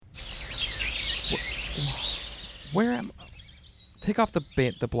Where am? Take off the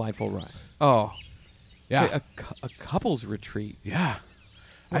blindfold, Ryan. Oh, Yeah. wait, a couples retreat. Yeah.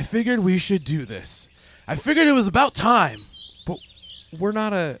 I figured we should do this. I figured it was about time. But we're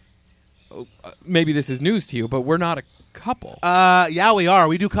not a. Maybe this is news to you, but we're not a couple. Yeah, we are.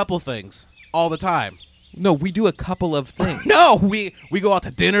 We do couple things all the time. No, we do a couple of things. No, we go out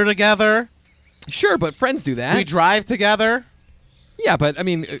to dinner together. Sure, but friends do that. We drive together. Yeah, but I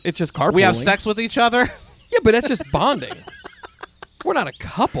mean, it's just carpooling. We have sex with each other. Yeah, but that's just bonding. We're not a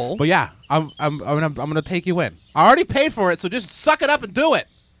couple. But yeah, I'm gonna take you in. I already paid for it, so just suck it up and do it.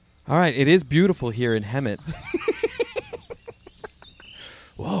 All right, it is beautiful here in Hemet.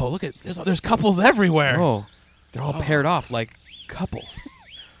 Whoa, look at there's couples everywhere. Oh, they're all paired off like couples.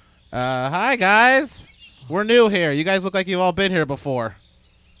 Hi guys. We're new here. You guys look like you've all been here before.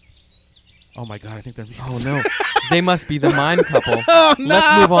 Oh my god, I think they're Oh no, they must be the mine couple. Oh, no.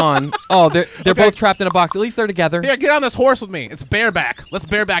 Let's move on. Oh, they're both trapped in a box. At least they're together. Here, get on this horse with me. It's bareback. Let's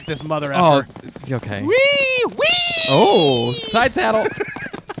bareback this mother Oh, effer. okay. Wee! Wee! Oh, side saddle.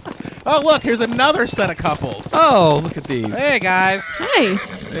 Oh, look, here's another set of couples. Oh, look at these. Hey, guys. Hi.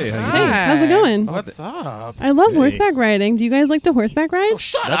 Hey, how you Hi. doing? how's it going? What's up? I love Hey. horseback riding. Do you guys like to horseback ride? Oh,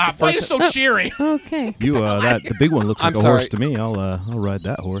 shut That's up. the Why are you first- so cheery? Okay. You the big one looks like I'm a sorry. horse to me. I'll ride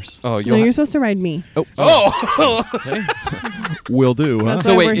that horse. Oh, No, you'll you're supposed to ride me. Oh. okay. Will do. Huh? That's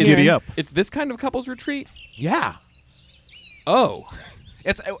So why wait, we're is- here. Giddy up. It's this kind of couples retreat? Yeah. Oh,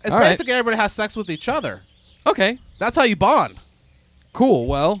 It's All right. basically everybody has sex with each other. okay. That's how you bond. Cool.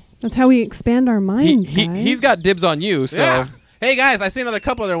 Well, That's how we expand our minds. guys. he's got dibs on you, so Yeah. Hey, guys, I see another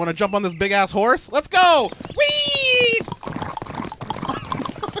couple there. Want to jump on this big-ass horse? Let's go. Whee!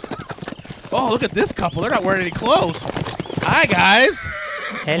 Oh, look at this couple. They're not wearing any clothes. Hi, guys.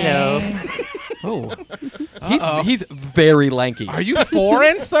 Hello. oh, Uh-oh. he's very lanky. Are you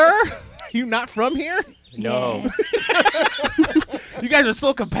foreign, sir? Are you not from here? No. You guys are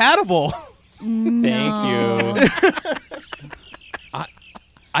so compatible. Thank you.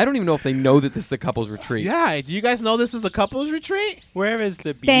 I don't even know if they know that this is a couples retreat. Yeah. Do you guys know this is a couples retreat? Where is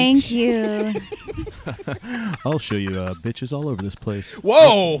the beach? Thank you. I'll show you bitches all over this place.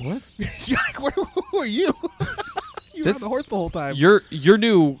 Whoa. What? Who are you? You were This- on the horse the whole time. Your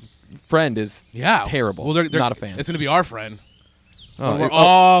new friend is Yeah. terrible. Well, they're not a fan. It's going to be our friend.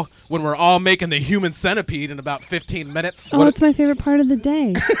 Oh, When we're all making the human centipede in about 15 minutes. Oh, it's my favorite part of the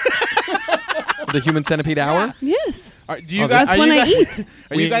day. the human centipede hour. Yes. Do you Oh, guys? That's Are when you I guys? eat.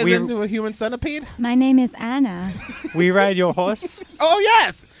 Are you guys We- into a human centipede? My name is Anna. We ride your horse? Oh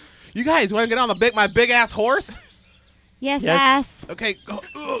yes. You guys want to get on my big ass horse? Yes, Yes. ass. Okay.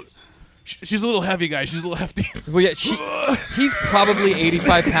 Ugh. She's a little heavy, guys. She's a little hefty. Well, yeah, he's probably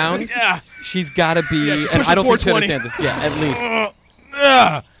 85 pounds. Yeah. She's got to be, Yeah, she's and I don't think she 420. understands this. Yeah, at least.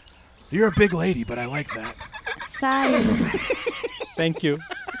 Ugh. You're a big lady, but I like that. Sorry. Thank you.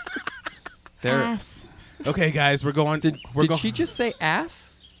 There. Ass. Okay, guys, we're going. Did she just say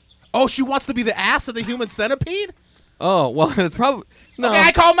ass? Oh, she wants to be the ass of the human centipede. Oh, well, it's probably no. Okay,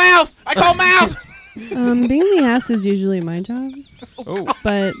 I call mouth. I call mouth. Being the ass is usually my job, Oh,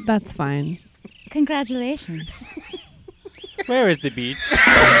 but that's fine. Congratulations. Where is the beach?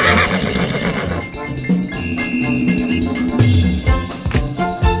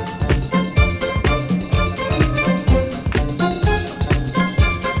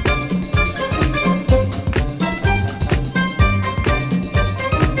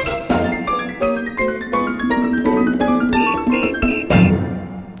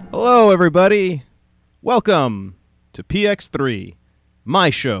 Hello, everybody. Welcome to PX3, my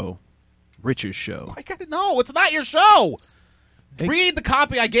show, Rich's show. I gotta know. It's not your show. Hey. Read the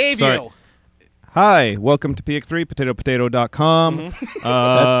copy I gave Sorry. you. Hi, welcome to PX3, potatopotato.com,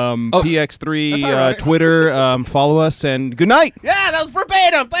 PX3 That's all right. Twitter. Follow us, and good night. Yeah, that was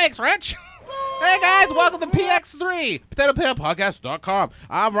verbatim. Thanks, Rich. Hey, guys, welcome to PX3, potatopotatopodcast.com.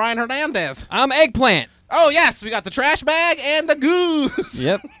 I'm Ryan Hernandez. I'm eggplant. Oh, yes, we got the trash bag and the goose.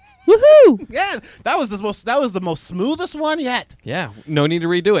 Yep. Woohoo! Yeah, that was the most smoothest one yet. Yeah. No need to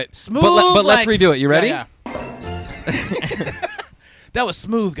redo it. Smooth. But let's like- redo it. You ready? Yeah, yeah. That was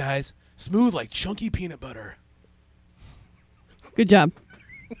smooth, guys. Smooth like chunky peanut butter. Good job.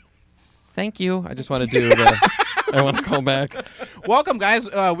 Thank you. I just want to do the. I want to call back. Welcome, guys.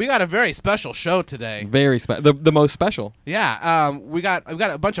 We got a very special show today. Very special. The most special. Yeah, we got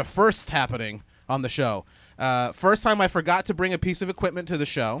a bunch of firsts happening on the show. First time I forgot to bring a piece of equipment to the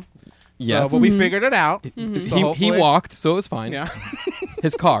show. Yes. So, but we figured it out. So He hopefully- walked, so it was fine. Yeah.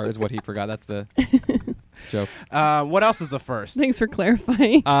 His car is what he forgot. That's the joke. What else is the first? Thanks for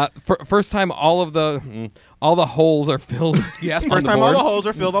clarifying. First time all the holes are filled. Yes, on first the time all board. the holes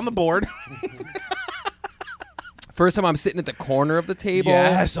are filled on the board. First time I'm sitting at the corner of the table.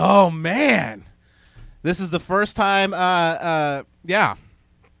 Yes. Oh man, this is the first time. Yeah,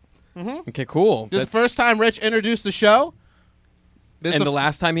 Okay, cool. this is the first time Rich introduced the show. This is And the the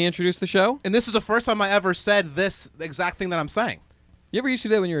last time he introduced the show? and this is the first time I ever said this exact thing that I'm saying. You ever used to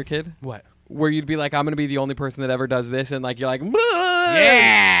do that when you were a kid? What? Where you'd be like, I'm going to be the only person that ever does this, and like you're like,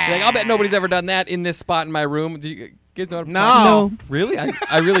 Yeah. You're like, I'll bet nobody's ever done that in this spot in my room. Do you guys know what I'm No. talking No. about? Really?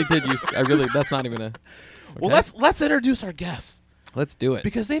 I really did use. That's not even a. Well, Okay. let's introduce our guests Let's do it.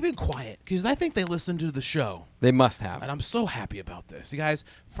 because they've been quiet because I think they listen to the show, They must have. and I'm so happy about this. You guys,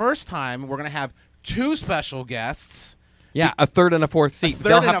 first time we're gonna have 2 special guests. Yeah, a third and a fourth seat. third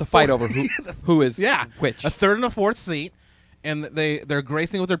They'll and have a to fight fourth. over who is Yeah, which. a third and a fourth seat, and they're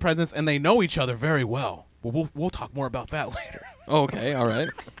gracing with their presence, and they know each other very well. Well, we'll talk more about that later. Okay, all right.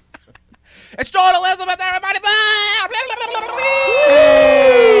 It's Joel and Elizabeth, everybody!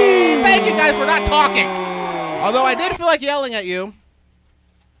 Thank you guys for not talking. Although I did feel like yelling at you,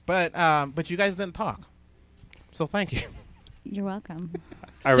 but you guys didn't talk, so thank you. You're welcome.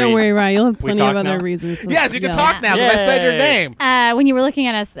 Are Don't we- worry, Ryan. You'll have we plenty of talk other now? reasons. To Yes, you can yell. talk now because I said your Yay. name. When you were looking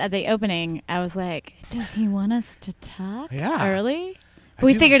at us at the opening, I was like, "Does he want us to talk Yeah. early?" I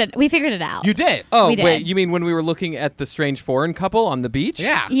We do. figured it. We figured it out. You did. Oh, We did. wait, you mean when we were looking at the strange foreign couple on the beach?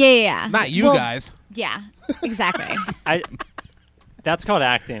 Yeah. Yeah. Not you Well, guys. Yeah. Exactly. That's called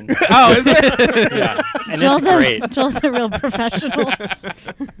acting. Oh, is it? Yeah, and Joel's it's great. Joel's a real professional.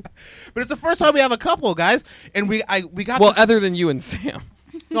 But it's the first time we have a couple, guys, and we got. Well, this- other than you and Sam.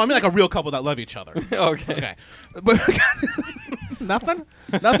 no, I mean like a real couple that love each other. Okay. Okay, but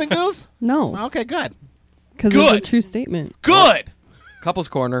nothing, Goose. No, Okay, good, because it's a Good. true statement. good. Couple's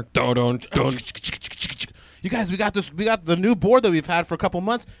corner. Don't. You guys, we got this. We got the new board that we've had for a couple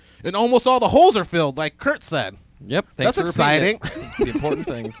months, and almost all the holes are filled, like Kurt said. Yep. Thanks That's for repeating it. The important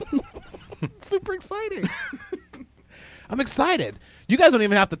things. Super exciting. I'm excited. You guys don't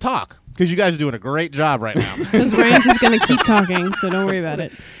even have to talk because you guys are doing a great job right now. Because Ryan's just going to keep talking, so don't worry about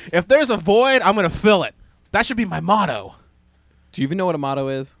it. If there's a void, I'm gonna fill it. That should be my motto. Do you even know what a motto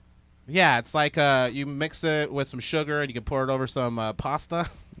is? Yeah, it's like you mix it with some sugar and you can pour it over some pasta.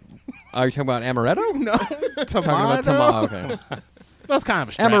 Are you talking about amaretto? No, Talking about tomato. Okay. That's kind of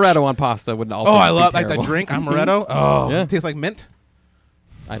a stretch. Amaretto on pasta would also. Oh, I be love like the terrible. drink amaretto. Oh, Yeah. does it tastes like mint.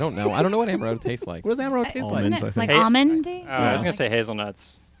 I don't know. I don't know what amaretto tastes like. What does amaretto taste like? Almonds. Isn't I it think. like Hey, almondy? I was gonna say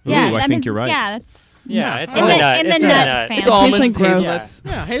hazelnuts. Ooh, I think you're right. Yeah, that's Yeah, it's in in the, the nut. in the It's in nut the nut. family. It's almonds, like gross. hazelnuts.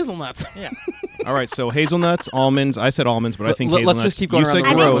 Yeah, hazelnuts. Yeah. All right, so hazelnuts, almonds. I said almonds, but I think Let's hazelnuts. just keep going You around said the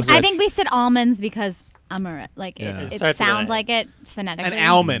I road. gross. Gross. think, I think we said almonds because amaret, like Yeah. it starts with sounds an A. like it phonetically. An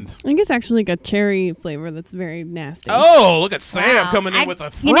almond. I think it's actually like a cherry flavor that's very nasty. Oh, look at Sam Wow. coming in I- with a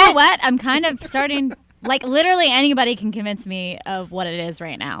fruit. You know what? I'm kind of starting. Like literally anybody can convince me of what it is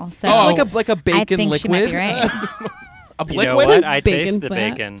right now. So Oh. It's like a I bacon think she might liquid. be right. A You know liquid? what? I Bacon taste the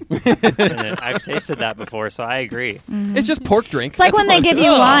flat. bacon. I've tasted that before, so I agree. It's just pork drink. It's like That's when they all it give is.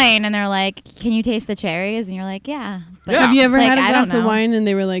 you Ugh. wine and they're like, "Can you taste the cherries?" And you're like, "Yeah." But Yeah. Have you ever it's had like, a I don't glass of know. wine and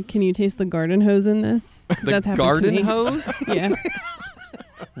they were like, "Can you taste the garden hose in this?" The That's happened garden to me. hose. Yeah,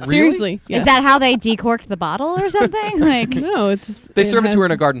 Really? seriously. Yeah. Is that how they decorked the bottle or something? Like, No, it's just They serve it to her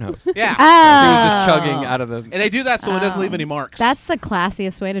in a has- garden hose. He Yeah. was just chugging out of the. And they do that so it doesn't leave any marks. That's the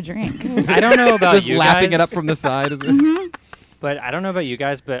classiest way to drink. I don't know about Just you lapping guys, it up from the side. Is it? but I don't know about you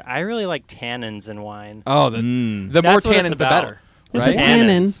guys, but I really like tannins in wine. Oh, the more That's what it's tannins, the about. better. What's Right? a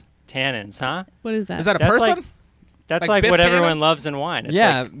tannin? Tannins, huh? What is that? Is that a That's person? like- That's Like like, Biff what Tannen? everyone loves in wine. It's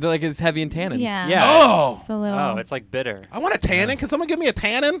Yeah, like- like it's heavy in tannins. Yeah. Yeah. Oh. It's a little. oh, it's like bitter. I want a tannin. Can someone give me a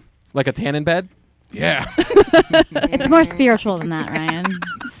tannin? Like a tannin bed. Yeah. It's more spiritual than that, Ryan.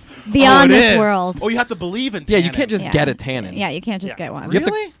 It's beyond Oh, it this is. world. Oh, you have to believe in Yeah, you tannin. can't just Yeah. get a tannin. Yeah, you can't just Yeah. get one. You have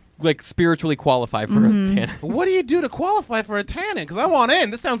Really? to like spiritually qualify for a tannin. What do you do to qualify for a tannin? Because I want in.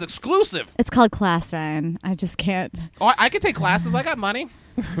 This sounds exclusive. It's called class, Ryan. I just can't. Oh, I can take classes. I got money.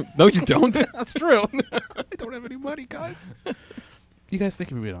 No, you don't. That's true. I don't have any money, guys. You guys thank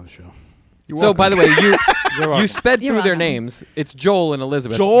you for being on the show. So, by the way, you You're welcome. sped You're through their welcome. names. It's Joel and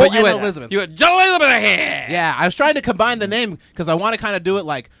Elizabeth. Joel but you and had, Elizabeth. You had Joel and Elizabeth here. Yeah, I was trying to combine the name because I want to kind of do it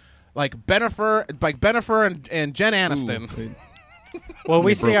like Bennifer and Jen Aniston. Well,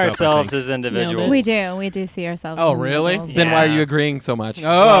 we They see broke up, I ourselves think. as individuals. We do. We do see ourselves. Oh, as really? individuals. Then why are Yeah. you agreeing so much?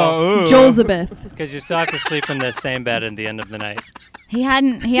 Oh, ooh. Joelzabeth. Because you still have to sleep in the same bed at the end of the night. He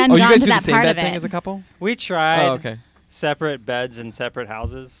hadn't Oh, you gone guys to do the that same part bed of thing it. as a couple? We tried Oh, okay. separate beds in separate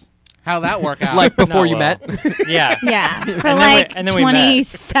houses. How'd that work out? Like before Not you well. met? Yeah. Yeah, for then like and then we met.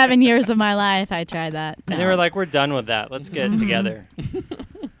 27 years of my life, I tried that. And No. they were like, we're done with that. Let's get together.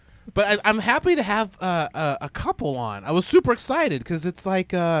 But I'm happy to have a couple on. I was super excited because it's like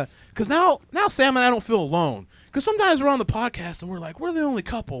because now Sam and I don't feel alone. Because sometimes we're on the podcast and we're like, we're the only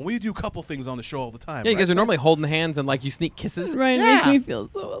couple. And we do couple things on the show all the time. Yeah, you right, guys are Sam? normally holding hands and like you sneak kisses. Ryan Yeah. makes me feel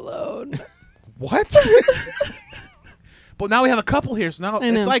so alone. What? But now we have a couple here, so now I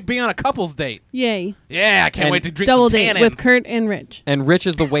know. it's like being on a couple's date. Yay. Yeah, I can't And wait to drink Double some date tannins. with Kurt and Rich. And Rich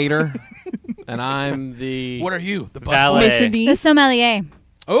is the waiter, and I'm the. What are you? The bus Valet. Maitre The d'. sommelier.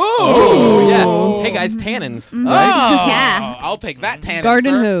 Oh, yeah. Oh. Hey guys, tannins. Oh, Yeah. I'll take that tannin,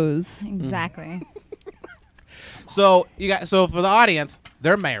 Garden sir. hose. Exactly. So you got so for the audience,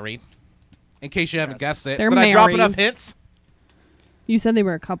 they're married. In case you haven't guessed it, They're did I drop married. enough hints? You said they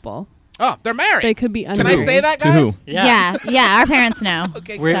were a couple. Oh, they're married. They could be Can I unmarried. say that, To guys? who? Yeah. Our parents know.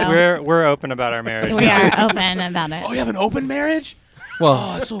 Okay. We're, So- we're open about our marriage. We are open about it. Oh, you have an open marriage? Oh,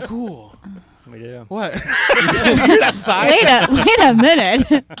 Well, that's so cool. We do. What? You're that side. Wait a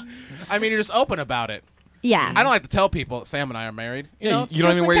minute. I mean, you're just open about it. Yeah. I don't like to tell people that Sam and I are married. You yeah, know, you don't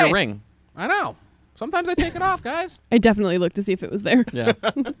just even in wear your case. ring. I know. Sometimes I take it off, guys. I definitely looked to see if it was there. Yeah,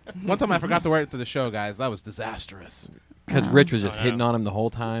 One time I forgot to wear it to the show, guys. That was disastrous. because Rich was just Oh, no. hitting on him the whole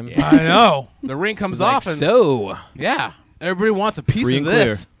time. I know. The ring comes Like, off, and so yeah, everybody wants a piece Free of and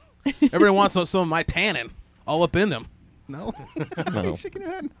this. Everybody wants some of my tannin all up in them. No. no. Shaking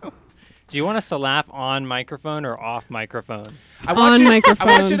your head. No. Do you want us to laugh on microphone or off microphone? I want On you, I microphone.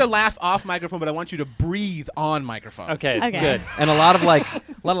 want you to laugh off microphone, but I want you to breathe on microphone. Okay, Okay. good. And a lot of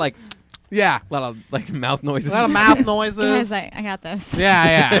Yeah. mouth noises. A lot of mouth noises. Guys, I got this.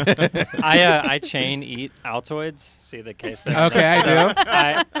 Yeah. I chain eat Altoids. See the case there. Okay, I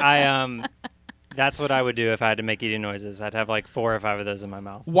do. I that's what I would do if I had to make eating noises. I'd have like 4 or 5 of those in my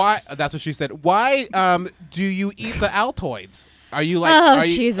mouth. Why? That's what she said. Why do you eat the Altoids? Are you like? Oh, are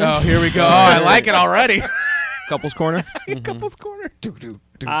you, Jesus. Oh, here we go. Oh, I like it already. Couples corner. Couples corner.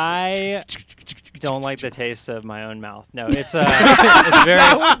 I don't like the taste of my own mouth. No, it's it's very.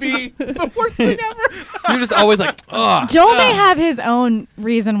 That would be the worst thing ever. You're just always like, ugh. Joel may have his own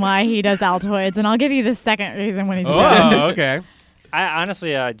reason why he does Altoids, and I'll give you the second reason when he's done. Oh, okay. I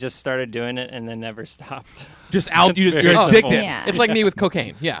honestly just started doing it and then never stopped. Just out. It's You're very addicted. simple. Yeah. It's like me with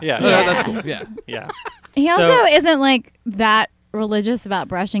cocaine. Yeah. Yeah. That's cool. Yeah. Yeah. He also So- isn't like that religious about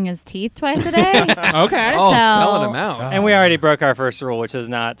brushing his teeth twice a day. Okay. Oh, So- selling them out. And we already broke our first rule, which is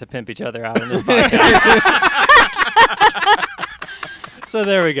not to pimp each other out in this podcast. So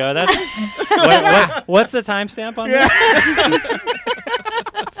there we go. That's what's the timestamp on this?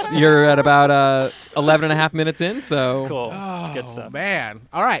 You're at about 11 and a half minutes in, so Cool. Oh, Good stuff. man.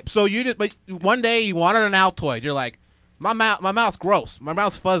 All right. So you just, but one day you wanted an Altoid. You're like, my mouth's gross. My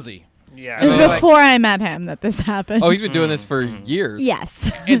mouth's fuzzy. Yeah. It was Oh, like- before I met him that this happened. Oh, he's been doing this for years. yes.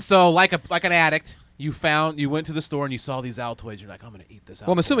 And so, like an addict, you went to the store and you saw these Altoids. You're like, I'm gonna eat this.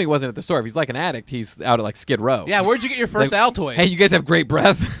 Well, I'm Altoid. assuming he wasn't at the store. If he's like an addict, he's out at like Skid Row. Yeah. Where'd you get your first Like, Altoid? Hey, you guys have great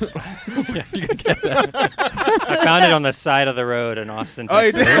breath. Yeah, you guys get that. I found it on the side of the road in Austin, Oh,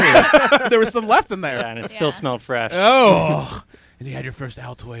 you Texas. did? There was some left in there. Yeah, and it still smelled fresh. Oh. And you had your first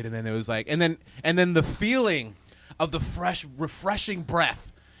Altoid, and then it was like, and then the feeling of the fresh, refreshing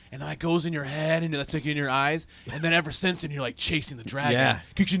breath. And that goes in your head, and that's like in your eyes, and then ever since, and you're like chasing the dragon. Yeah.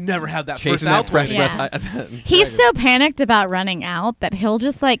 Because you never had that Chasing first that Altoid. fresh Yeah. breath. He's so panicked about running out that he'll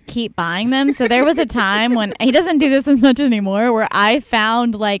just like keep buying them. So there was a time when he doesn't do this as much anymore where I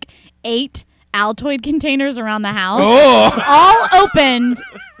found like 8 Altoid containers around the house, all opened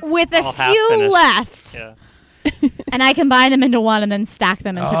with a All half few finished. left. Yeah. And I combined them into one and then stacked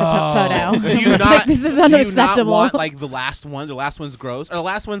them and took a photo. Do you I was not? like, this is do you not unacceptable. want like the last one? The last one's gross. Or the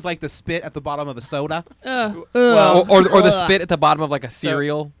last one's like the spit at the bottom of the soda. or the spit at the bottom of like a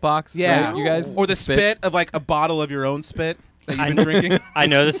cereal box. Yeah, right, you guys. Or the spit of like a bottle of your own spit that you've been drinking. I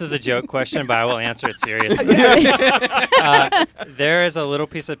know this is a joke question, but I will answer it seriously. There is a little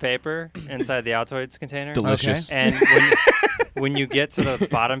piece of paper inside the Altoids container. Delicious. And when you get to the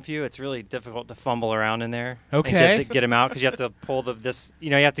bottom few, it's really difficult to fumble around in there. Okay. And get them out because you have to pull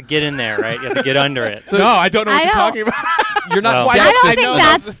you have to get in there, right? You have to get under it. No, I don't know what I you're don't- talking about. You're not. Well- Why I not? don't I think know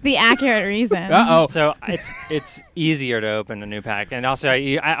that's the accurate reason. Uh-oh. So it's easier to open a new pack, and also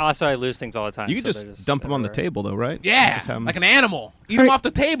I lose things all the time. You can so they're just dump them on the everywhere. table, though, right? Yeah, Just have 'em- like an animal. Eat them off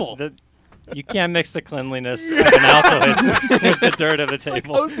the table. You can't mix the cleanliness of an Altoid with the dirt of the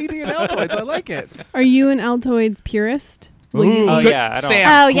table. OCD and Altoids. I like it. Are you an Altoids purist? Will Ooh, you Oh, good- yeah, I don't- Sam,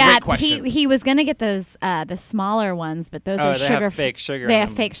 Oh great yeah, question. he was gonna get those the smaller ones, but those Oh, are they sugar. have fake sugar They in have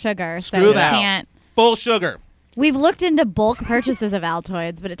them. fake sugar, so Screw you that. can't. Full sugar. We've looked into bulk purchases of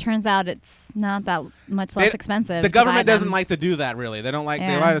Altoids, but it turns out it's not that much less expensive. The to buy government doesn't them. like to do that, really. They don't like. They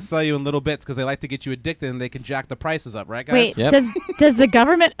Yeah. like to sell you in little bits because they like to get you addicted, and they can jack the prices up, right, guys? Wait, Yep. does the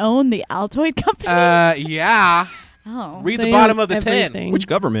government own the Altoid company? Yeah. oh. Read They the bottom own of the tin. everything. Which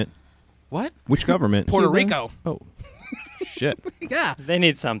government? What? Which government? Puerto Cuba. Rico. Oh, shit. Yeah. They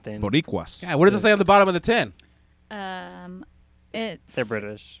need something. Boricuas. Yeah. What does it say on the bottom of the tin? It's They're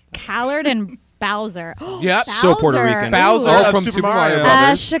British. Callard and Bowser. Yep. So Puerto Bowser. Rican. Bowser Oh, of from Super Super Mario. Mario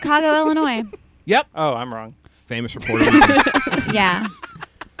Brothers. Chicago, Illinois. Yep. Oh, I'm wrong. Famous for Puerto Ricans. Yeah.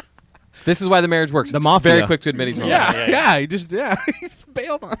 This is why the marriage works. The It's mafia. Very quick to admit he's wrong. Yeah. He just he just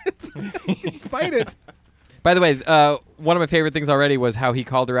bailed on it. Fight it. By the way, one of my favorite things already was how he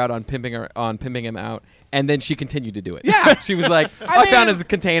called her out on pimping him out, and then she continued to do it. Yeah. She was like, I I found mean- his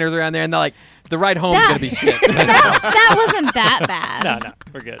containers around there, and they're like, the ride home's That- gonna be shit. that wasn't that bad. No,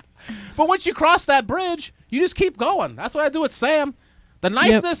 we're good. But once you cross that bridge, you just keep going. That's what I do with Sam. The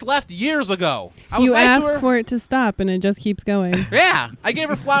niceness left years ago. I was You nice ask to her. for it to stop, and it just keeps going. Yeah, I gave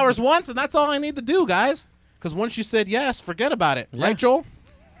her flowers once, and that's all I need to do, guys. Because once she said yes, forget about it. Yeah. Right, Joel?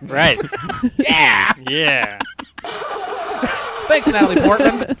 Right. Yeah. Yeah. Thanks, Natalie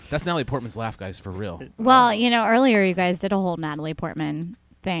Portman. That's Natalie Portman's laugh, guys, for real. Well, earlier you guys did a whole Natalie Portman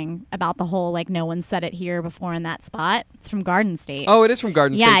thing about the whole no one said it here before in that spot. It's from Garden State. Oh, it is from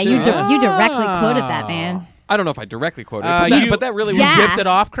Garden yeah, State, you too. you directly quoted that, man. I don't know if I directly quoted it, but that really you was... Yeah. ripped it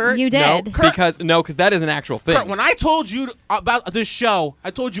off, Kurt? You No, did. because that is an actual thing. Kurt, when I told you about this show,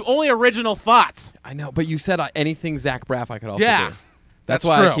 I told you only original thoughts. I know, but you said anything Zach Braff I could also Yeah. do. That's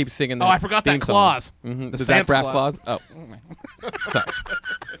why true. I keep singing the Oh, I forgot that theme song. clause. Mhm, The the Zach Santa Braff clause. clause. Oh, sorry.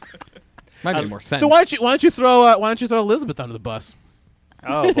 Might make more sense. So why don't you throw Elizabeth under the bus?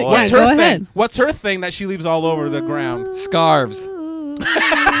 Oh boy. Yeah, What's go her thing? ahead. What's her thing that she leaves all over the ground? Scarves.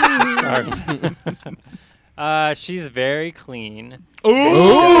 She's very clean. Ooh!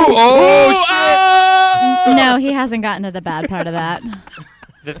 Oh, No, he hasn't gotten to the bad part of that.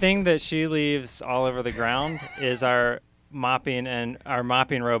 The thing that she leaves all over the ground is our mopping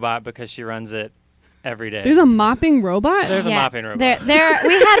robot because she runs it every day. There's a mopping robot? There's a Yeah. mopping robot.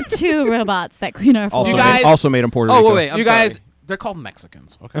 We have two robots that clean our floors. You guys- Also made in Puerto Oh, Rico. wait. I'm you sorry. guys, they're called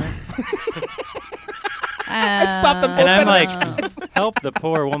Mexicans, okay? I stopped them and I'm both. like, help the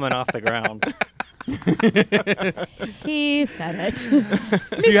poor woman off the ground. He said it.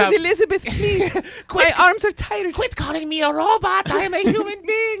 Mrs. Elizabeth, please. My arms are tired. Quit calling me a robot. I am a human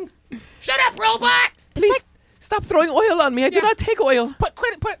being. Shut up, robot. Please stop throwing oil on me. I do Yeah. not take oil.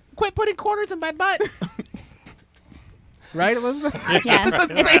 Quit putting quarters in my butt. Right, Elizabeth? Yes. I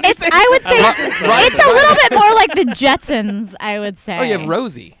would say it's a little bit more like the Jetsons, I would say. Oh, you have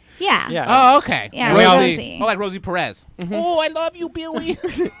Rosie. Yeah. Yeah. Oh, okay. Yeah, Rosie. Rosie. Oh, like Rosie Perez. Oh, I love you, Billy.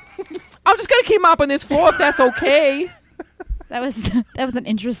 I'm just gonna keep mopping this floor if that's okay. That was an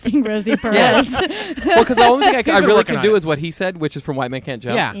interesting Rosie Perez. Well, because the only thing I been really working can on do it. is what he said, which is from White Man Can't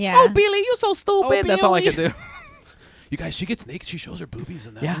Jump. Yeah. Yeah. Oh, Billy, you're so stupid. Oh, That's all I Billy. can do. You guys, she gets naked. She shows her boobies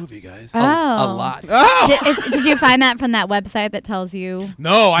in that Yeah. movie, guys. Oh. A lot. Oh! Did you find that from that website that tells you?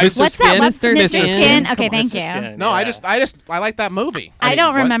 No, I Mr. What's Skin? that Mr. Mr. Skin? Skin? Okay, Come on, thank Mr. you. Skin, No, yeah. I like that movie. I mean,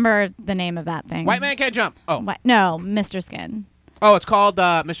 don't what? remember the name of that thing. White Man Can't Jump. Oh, No, Mr. Skin. oh, it's called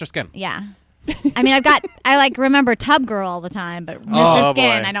Mr. Skin. Yeah. I mean, I remember Tub Girl all the time, but Mr. Oh,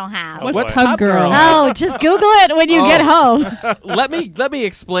 Skin boy. I don't have. Oh, What's boy. Tub Girl? Oh, just Google it when you get home. let me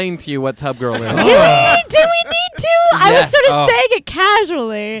explain to you what Tub Girl is. Do we need to? I Yeah. was sort of Oh. saying it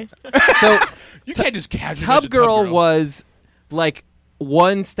casually. So You can't just casually Tub mention Girl was like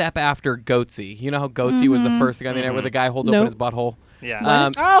one step after Goatsy. You know how Goatsy was the first thing on the internet where the guy holds open Nope. his butthole? Yeah.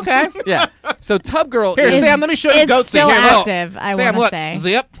 Oh, okay. Yeah. So Tub Girl Here, is... Sam, let me show you It's Goatsy. still Here, look. active, I Sam, want to look. say.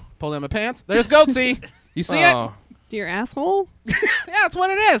 Zip. Pull down my pants. There's Goatsy. You see it? Oh. To your asshole? Yeah, that's what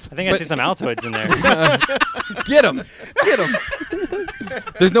it is. I think I see some Altoids in there. Get him. Get him.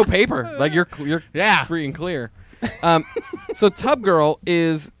 There's no paper. Like, you're Yeah. free and clear. So Tub Girl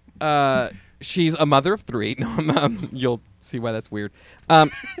is... she's a mother of 3. No, you'll see why that's weird.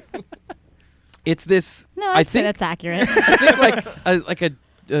 It's this... No, I I'd say think that's accurate. I think like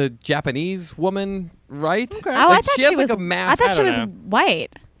a Japanese woman, right? Okay. Oh, I Like, thought she has was. like a mask. I thought she I was don't know.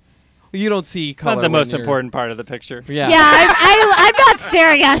 white. You don't see It's color. not the when most you're- important part of the picture. Yeah. Yeah, I'm not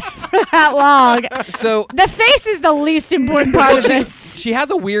staring at it for that long. So The face is the least important part of this. she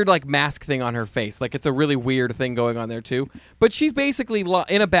has a weird like mask thing on her face. Like it's a really weird thing going on there too. But she's basically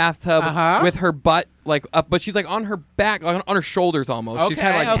in a bathtub with her butt like up, but she's like on her back, on her shoulders almost. She's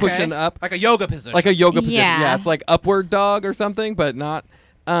kind of like pushing up, Like a yoga position. like a yoga position. Yeah. Yeah, it's like upward dog or something, but not.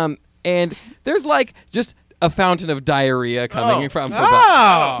 And there's like just a fountain of diarrhea coming from her butt.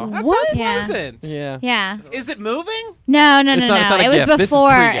 Oh, that What? sounds Yeah. pleasant. Yeah. Yeah. Is it moving? No. It's not a It was gift. This is before.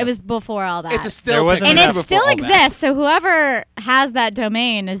 pre-gift. It was before all that. It's a still There wasn't picture and enough it before still all that. exists. So whoever has that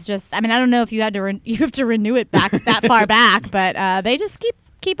domain is just. I mean, I don't know if you had to. You have to renew it back that far back, but they just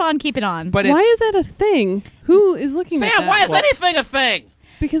keep on keeping on. But Why it's, is that a thing? Who is looking at Sam, that? why is anything a thing?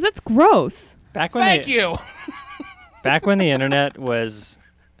 Because that's gross. Back when Thank the, you. Back when the internet was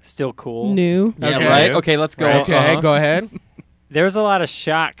still cool. New. Yeah, Okay. right? Okay, let's go. Right. Okay, Uh-huh. go ahead. There was a lot of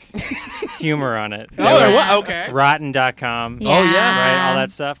shock humor on it. Oh, There there was wa- okay. Rotten.com. Yeah. Oh, yeah. Right, all that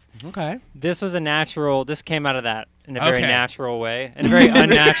stuff. Okay. This was a natural. This came out of that in a very Okay. natural way, in a very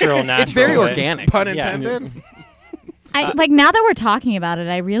unnatural, natural. It's very way. organic. Pun Yeah. intended. Like now that we're talking about it,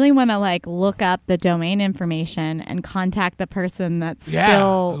 I really want to like look up the domain information and contact the person that's Yeah.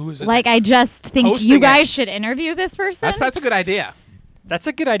 still Who is this? like. I just think Hosting you it. guys should interview this person. That's a good idea. That's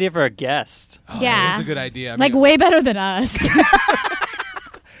a good idea for a guest, Yeah. That's a good idea. I like mean, way better than us.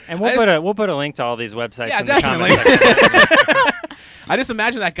 and we'll put a link to all these websites Yeah, in the definitely. comments section. I just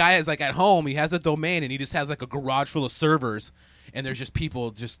imagine that guy is like at home. He has a domain and he just has like a garage full of servers, and there's just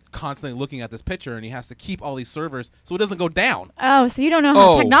people just constantly looking at this picture, and he has to keep all these servers so it doesn't go down. Oh, so you don't know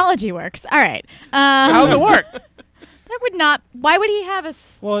how Oh. technology works. All right. How does it work? That would not. Why would he have a?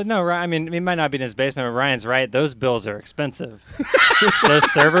 Well, no, I mean, it might not be in his basement, but Ryan's right. Those bills are expensive. Those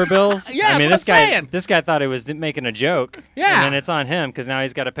server bills. Yeah, I mean, that's what I'm saying. this guy thought he was making a joke. Yeah. and then it's on him because now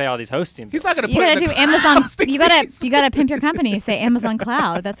he's got to pay all these hosting. He's not going to You put it gotta in do the Amazon. hosting fees. You gotta pimp your company. Say Amazon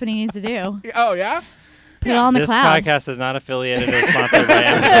Cloud. That's what he needs to do. Oh yeah. Put it all in the This cloud. podcast is not affiliated or sponsored by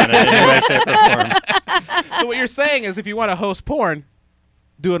Amazon in any way, shape, or form. So what you're saying is, if you want to host porn,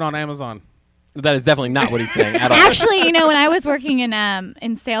 do it on Amazon. That is definitely not what he's saying at all. Actually, when I was working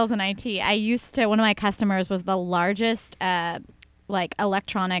in sales and IT, I used to. One of my customers was the largest like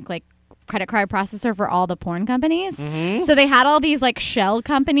electronic like credit card processor for all the porn companies. Mm-hmm. So they had all these like shell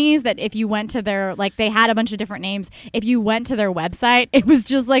companies that if you went to their like they had a bunch of different names. If you went to their website, it was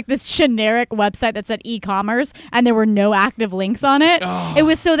just like this generic website that said e-commerce and there were no active links on it. Oh. It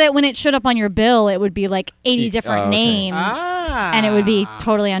was so that when it showed up on your bill, it would be like 80 different okay. names and it would be Ah.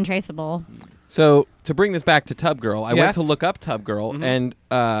 totally untraceable. So to bring this back to Tub Girl, I went Yes. to look up Tub Girl, Mhm. and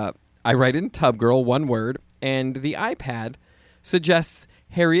I write in Tub Girl one word, and the iPad suggests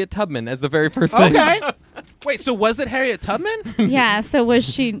Harriet Tubman as the very first thing. Okay. Wait, so was it Harriet Tubman? Yeah, so was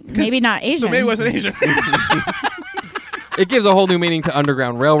she maybe not Asian? So maybe it wasn't Asian. It gives a whole new meaning to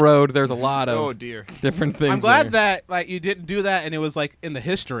Underground Railroad. There's a lot of Oh dear. different things. I'm glad there. that like you didn't do that, and it was like in the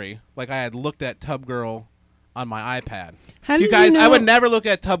history. Like I had looked at Tub Girl on my iPad. How did You guys, know? I would never look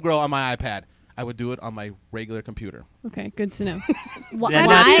at Tub Girl on my iPad. I would do it on my regular computer. Okay, good to know. Then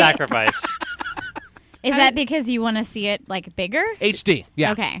that's sacrifice. Is that because you want to see it like bigger? HD.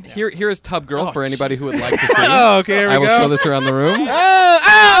 Yeah. Okay. Here is Tub Girl Oh, for anybody who would like to see. Oh, okay. Here we I will go. show this around the room.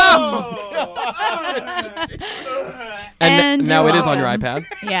 And now you're it is on your welcome.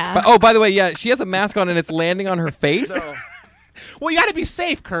 iPad. Yeah. But, oh, by the way, yeah, she has a mask on and it's landing on her face. Well, you got to be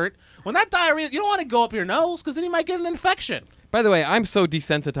safe, Kurt. When that diarrhea, you don't want to go up your nose because then you might get an infection. By the way, I'm so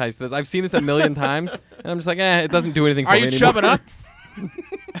desensitized to this. I've seen this a million times, and I'm just like, it doesn't do anything for Are me you anymore. chubbing up?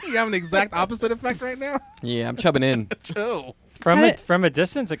 You have an exact opposite effect right now. Yeah, I'm chubbing in. Oh. From a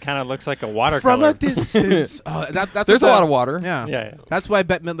distance, it kind of looks like a watercolor. From a distance. That's There's what a lot of water. Yeah. Yeah. That's why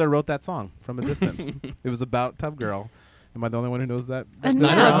Bette Midler wrote that song, From a Distance. It was about Tub Girl. Am I the only one who knows that? No. I know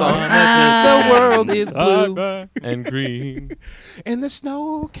that song. Uh, The world is Side blue by- and green. And the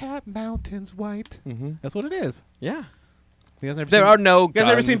snow-capped mountains white. Mhm. That's what it is. Yeah. You guys ever There seen, are no you guys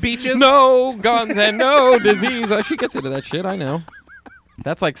guns. ever seen Beaches? No guns and no disease. She gets into that shit, I know.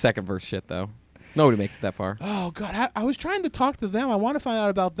 That's like second verse shit, though. Nobody makes it that far. Oh, God. I was trying to talk to them. I want to find out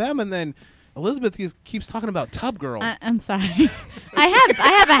about them. And then Elizabeth keeps talking about Tub Girl. I'm sorry. I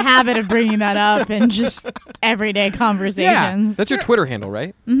have a habit of bringing that up in just everyday conversations. That's your Twitter handle,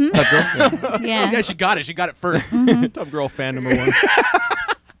 right? Mm-hmm. Tub Girl? Yeah. Yeah. She got it. She got it first. Tub Girl fan number one.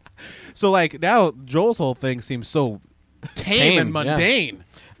 So, like, now Joel's whole thing seems so tame and yeah. mundane.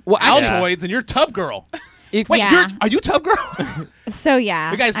 Well, actually, Altoids and you're Tub Girl. if, Wait, Yeah. are you Tub Girl? So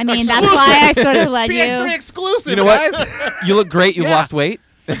yeah. You guys I mean, exclusive. that's why I sort of led PX3 you. exclusive, you know what? guys. You look great. You've Yeah. lost weight.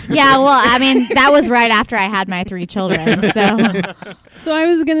 Yeah. Well, I mean, that was right after I had my 3 children. So So I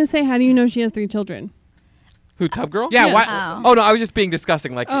was gonna say, how do you know she has 3 children? Who, Tub Girl? Yeah, Yeah. why? Oh. Oh, no, I was just being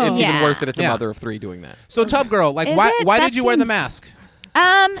disgusting. Like, Oh. it's even Yeah. worse that it's a Yeah. mother of 3 doing that. So, Tub Girl, like, Is why it? why That did you wear the seems- mask?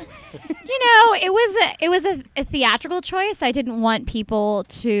 it was a theatrical choice. I didn't want people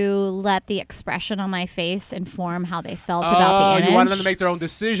to let the expression on my face inform how they felt about the image. You wanted them to make their own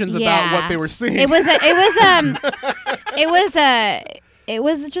decisions about Yeah. what they were seeing. It was It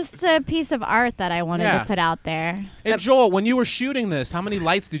was just a piece of art that I wanted to put out there. And Joel, when you were shooting this, how many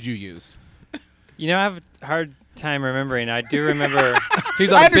lights did you use? You know, I have a hard time remembering. I do remember.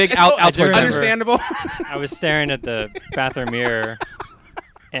 He's on a big Altoid. Understandable. I was staring at the bathroom mirror,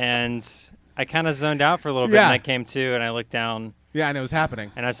 and I kind of zoned out for a little bit, and I came to, and I looked down. Yeah, and it was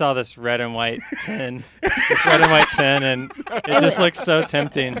happening. And I saw this red and white tin, and it just looked so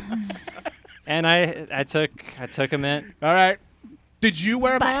tempting. And I took a mint. All right. Did you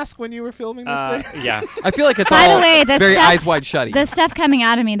wear a mask when you were filming this thing? Yeah. I feel like it's By all the way, the very stuff, eyes wide shut. The stuff coming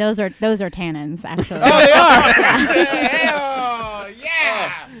out of me, those are tannins, actually. Oh, they are.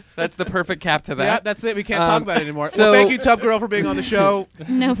 Yeah. That's the perfect cap to that. Yeah, that's it. We can't talk about it anymore. So, well, thank you, Tub Girl, for being on the show.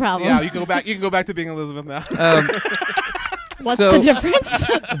 No problem. Yeah, you can go back. You can go back to being Elizabeth now. What's the difference?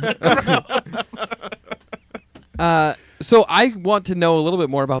 So I want to know a little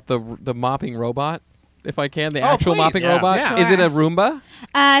bit more about the mopping robot, if I can. The actual mopping robot. Yeah. Is it a Roomba?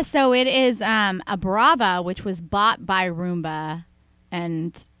 So it is a Brava, which was bought by Roomba,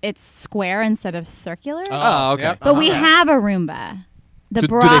 and it's square instead of circular. Oh, okay. Yep. But we have a Roomba. Do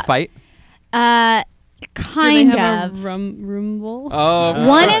they fight? Kind Do they have of. a Roomble? Oh,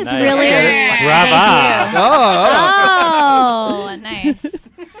 One is nice. really. Brava. Oh, nice.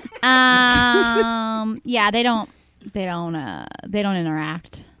 Yeah, they don't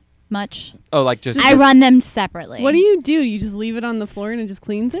interact much. Oh, like just. I run them separately. What do? You just leave it on the floor and it just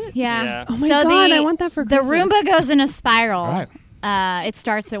cleans it? Yeah. Yeah. Oh my God, I want that for the Christmas. Roomba goes in a spiral. All right. It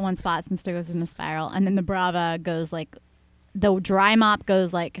starts at one spot and still goes in a spiral, and then the Brava goes like. The dry mop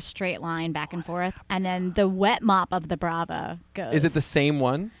goes like a straight line back and forth, and then the wet mop of the Brava goes. Is it the same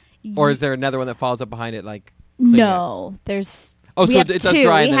one, or is there another one that follows up behind it? Like no, there's. Oh, we so have it does two.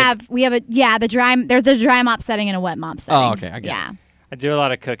 dry. We have the dry. There's the dry mop setting and a wet mop setting. Oh, okay, I get it. Yeah. I do a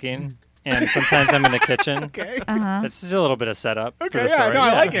lot of cooking, and sometimes I'm in the kitchen. Okay. It's just a little bit of setup. for Okay. the Yeah. story. No,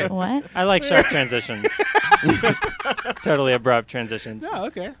 I like it. What? I like sharp transitions. Totally abrupt transitions. Oh,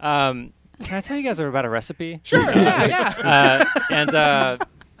 okay. Can I tell you guys about a recipe? Sure. Yeah.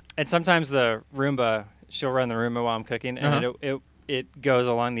 And sometimes the Roomba, she'll run the Roomba while I'm cooking, and it goes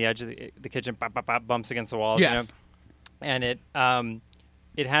along the edge of the kitchen, pop, pop, pop, bumps against the walls. Yes. You know? And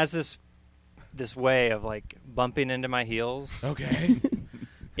it has this way of like bumping into my heels. Okay.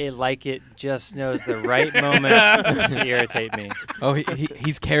 It just knows the right moment to irritate me. Oh,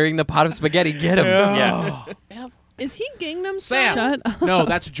 he's carrying the pot of spaghetti. Get him. Yeah. Is he Gangnam Sam. Style? Shut up. No,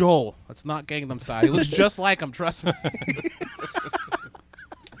 that's Joel. That's not Gangnam Style. He looks just like him. Trust me.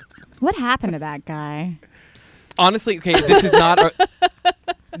 What happened to that guy? Honestly, okay, this is not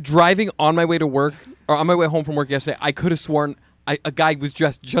driving on my way to work or on my way home from work yesterday. I could have sworn a guy was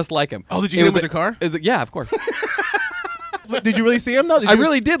dressed just like him. Oh, did you hit him with the car? Yeah, of course. Did you really see him though? I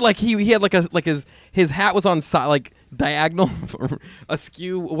really did. Like he had like his hat was on like diagonal,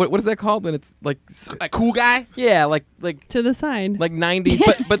 askew. What is that called when it's like a cool guy? Yeah, like to the side, like 90s,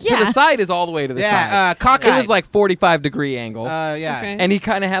 but Yeah. to the side is all the way to the side. cockeyed. It was like 45-degree angle. Yeah. Okay. And he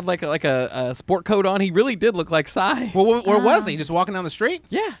kind of had like a sport coat on. He really did look like Psy. Well, where was he? Just walking down the street?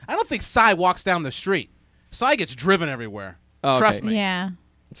 Yeah. I don't think Psy walks down the street. Psy gets driven everywhere. Oh, Trust okay. me. Yeah.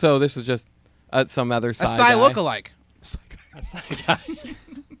 So this is just some other A Psy Psy guy. lookalike. That's not a guy.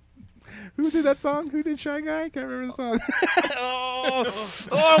 Who did that song? Who did Shy Guy? Can't remember the song.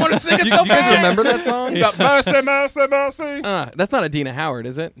 I want to sing it Do so you guys bad. remember that song? Mercy, mercy, mercy. That's not Adina Howard,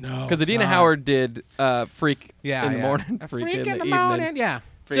 is it? No, because it's Adina not. Howard did "Freak" Yeah, in the yeah. morning, A "Freak" freak in the morning. evening. Yeah.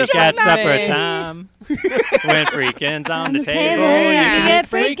 Freak at supper time. When freaking's on the table, you you can get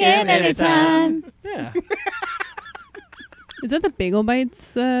freaking anytime. anytime. Yeah. is that the Bagel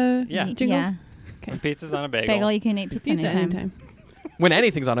Bites? Yeah. Jingle? Yeah. When pizza's on a Bagel, you can eat pizza Pizza anytime. anytime. When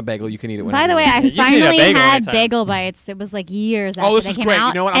anything's on a bagel, you can eat it. Whenever By the way, you I want. You can eat a finally bagel had anytime. Bagel Bites. It was like years Oh, after this they is came great. You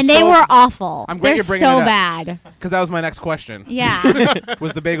out, know what? I'm and they so- were awful. I'm glad They're you're bringing so it up. bad. Because that was my next question. Yeah.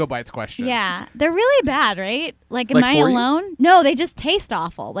 Was the Bagel Bites question. Yeah, they're really bad, right? Like, am Like I for you? alone? No, they just taste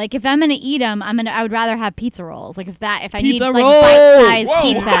awful. Like, if I'm gonna eat them, I would rather have pizza rolls. Like, if I need Pizza like rolls! bite-sized Whoa.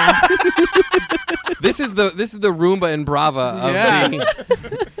 pizza. This is the Roomba and Brava of Yeah.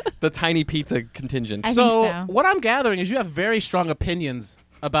 the tiny pizza contingent. I So, think so. what I'm gathering is you have very strong opinions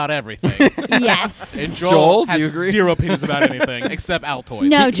about everything. Yes. And Joel, do has you agree? zero opinions about anything except Altoid.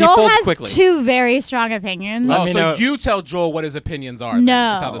 No, he Joel folds has quickly. two very strong opinions. Let Oh, me so know. you tell Joel what his opinions are. then,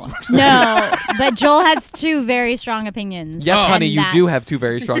 is how this No, works. no, but Joel has two very strong opinions. Yes, and honey, you do that's- have two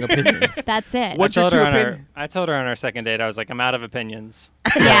very strong opinions. That's it. What's your two opinions? I told her on our second date, I was like, I'm out of opinions.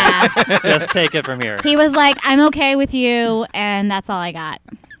 Yeah. Just take it from here. He was like, "I'm okay with you," and that's all I got.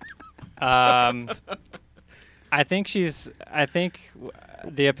 I think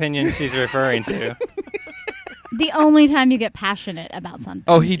the opinion she's referring to the only time you get passionate about something.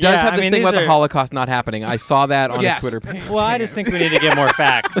 Oh, he does Yeah, have I this mean, thing these about the are- Holocaust not happening. I saw that on Yes. his Twitter page. Well, I just think we need to get more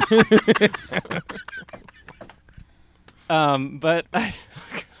facts. But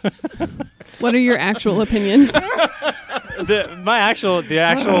What are your actual opinions? the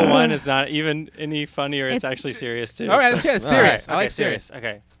actual one is not even any funnier. It's actually serious too. All right, it's serious. All right, I like serious.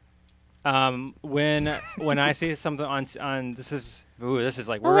 Okay. When I see something on this is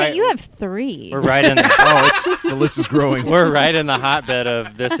like Oh, wait, you have 3. we're right in Oh, the list is growing. we're right in the hotbed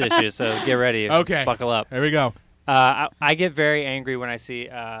of this issue. So get ready. Okay. Buckle up. Here we go. I get very angry when I see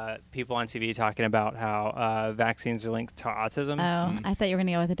people on TV talking about how vaccines are linked to autism. Oh, I thought you were going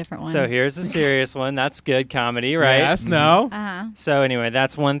to go with a different one. So here's the serious one. That's good comedy, right? Yes, no. Uh-huh. So anyway,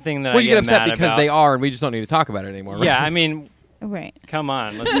 that's one thing that Well, I you get upset mad because about. they are, and we just don't need to talk about it anymore. Right? Yeah, I mean, Right. come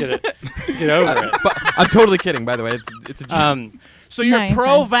on, let's get over it. But I'm totally kidding. By the way, it's a joke. So you're No, you're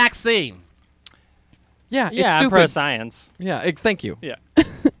pro-vaccine. yeah, it's Yeah, I'm stupid. pro science. Yeah, thank you. Yeah.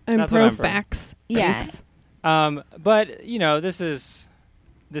 I'm That's what pro I'm for. facts. Yeah. Thanks. But this is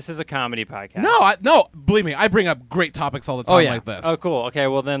a comedy podcast. No, believe me, I bring up great topics all the time Oh, yeah. like this. Oh, cool. Okay,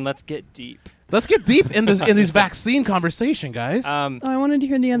 well then let's get deep. Let's get deep in this vaccine conversation, guys. Oh, I wanted to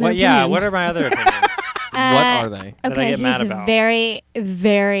hear the other Well, yeah. opinions. What are my other opinions? What are they? That I Okay, get mad he's about? very,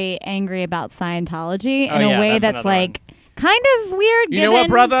 very angry about Scientology Oh, in yeah, a way that's that's another like kind of weird. you know what,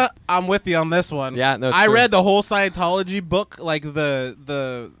 brother? I'm with you on this one. Yeah, no, it's I true. read the whole Scientology book, like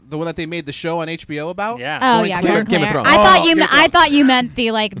the one that they made the show on HBO about. Yeah. Oh Going yeah, clear. Going Game of Clear. Thrones. I Oh, thought you. Game of I Thrones. thought you meant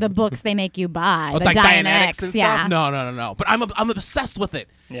the books they make you buy, the like Dianetics. and Yeah. stuff. No. But I'm obsessed with it.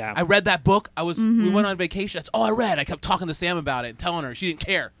 Yeah. I read that book. We Mm-hmm. went on vacation. That's all I read. I kept talking to Sam about it, telling her she didn't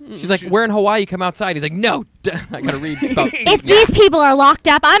care. She's like, we're in Hawaii. Come outside. He's like, no. I gotta read. About If these people are locked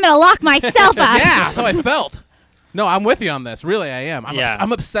up, I'm gonna lock myself up. Yeah, that's how I felt. No, I'm with you on this. Really, I am.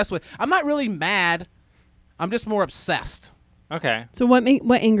 I'm obsessed with. I'm not really mad. I'm just more obsessed. Okay. So what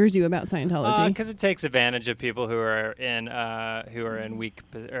angers you about Scientology? Because it takes advantage of people who are in weak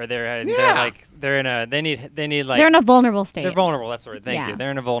or they're Yeah. like they're in a they need like They're in a vulnerable state. they're vulnerable. That's the word. Thank Yeah. you.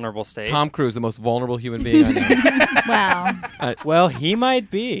 They're in a vulnerable state. Tom Cruise, the most vulnerable human being I know. Well, Well, he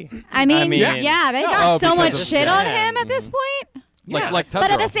might be. I mean, Yeah. yeah, they Oh, got so because much of shit on Jen. him at this point. Like Tub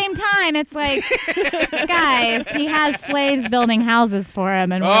But at Girl. the same time, it's like, guys, he has slaves building houses for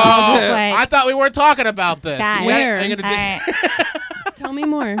him, and we're Oh, all just like, I thought we weren't talking about this. Guys. Where? Are you gonna all do- right. Tell me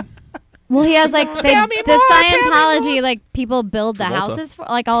more. Well, he has like Tell me the more, tell me Scientology, like people build the Travolta. houses for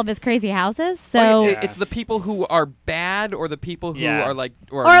like all of his crazy houses. Oh, So it's the people who are bad or the people who Yeah. are like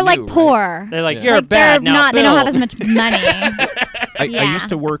or new, like right? poor. They're like Yeah. you're Like bad they're now. not. They don't have as build." much money. I Yeah. used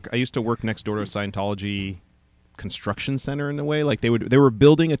to work next door to a Scientology construction center in a way. Like they were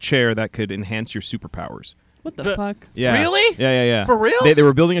building a chair that could enhance your superpowers. What the But- fuck? Yeah. Really? Yeah. For reals? They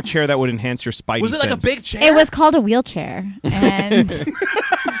were building a chair that would enhance your spidey Was it like a sense. big chair? It was called a wheelchair, and just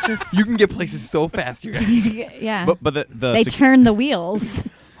You can get places so fast, you guys. yeah, But the they sec- turn the wheels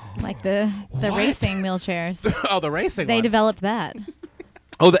like the What? racing wheelchairs. Oh, the racing. They ones. developed that.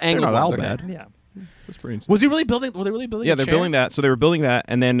 Oh, the they're angle. not all ones, okay. bad. Yeah. That's pretty insane. Was he really building? Were they really building? Yeah, a they're chair? building that. So they were building that,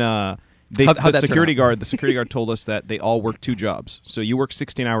 and then How'd the that turn security out? guard told us that they all work 2 jobs. So you work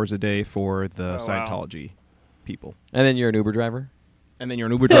 16 hours a day for the wow. Scientology people, And then you're an Uber driver. and then you're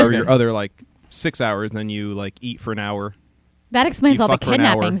an Uber driver your other like 6 hours, and then you like eat for an hour. That explains You all the fuck for an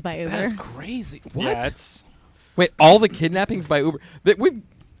hour. kidnappings by Uber. That is crazy. What? Yeah, it's Wait, all the kidnappings by Uber?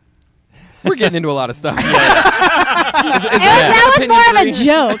 We're getting into a lot of stuff. That was more of a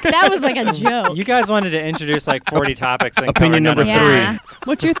joke. That was like a joke. you guys wanted to introduce like 40 topics. And Opinion cover none number of them. Yeah.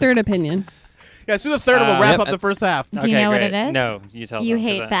 What's your third opinion? Yeah, so the third, and we'll wrap Yep. up the first half. Do you know what great. it is? No, you tell You them,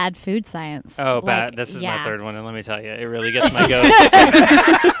 'cause hate I- bad food science. Oh, Like, bad. This is my yeah. third one, and let me tell you, it really gets my goat. It's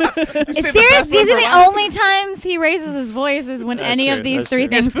Save the serious. best one These are for the last. only times he raises his voice is when That's any true, of these that's 3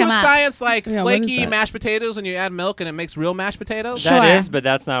 true. Is things food come up. science like Yeah, what is flaky that? mashed potatoes and you add milk and it makes real mashed potatoes? Sure. That is, but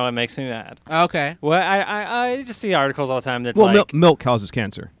that's not what makes me mad. Okay. Well, I just see articles all the time that's Well, like, milk causes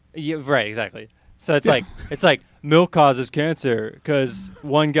cancer. yeah, right, exactly. So it's like milk causes cancer because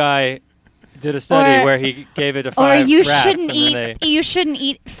one guy did a study Or- where he gave it to Or 5 you rats, shouldn't and eat. then You shouldn't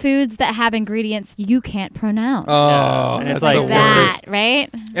eat foods that have ingredients you can't pronounce. Oh, And that's it's like the Like worst. that, right?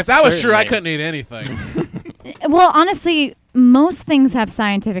 If that was true, I Certainly. couldn't eat anything. Well, honestly, most things have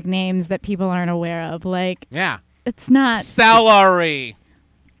scientific names that people aren't aware of. Like Yeah. it's not. Celery.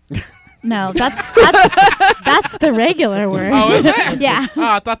 No, that's the regular word. Oh, is it? Yeah.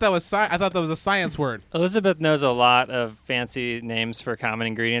 Oh, I thought that was I thought that was a science word. Elizabeth knows a lot of fancy names for common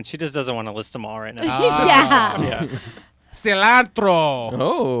ingredients. She just doesn't want to list them all right now. Yeah. Yeah. Cilantro.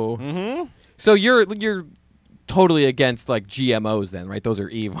 Oh. Mm-hmm. So you're totally against like GMOs then, right? Those are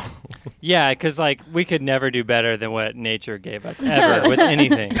evil. Yeah, because like we could never do better than what nature gave us ever with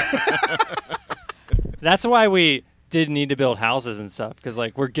anything. That's why we didn't need to build houses and stuff, because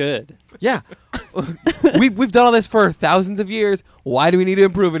like we're good. Yeah. We've done all this for thousands of years. Why do we need to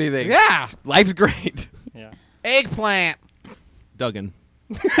improve anything? Yeah. Life's great. Yeah. Eggplant. Duggan.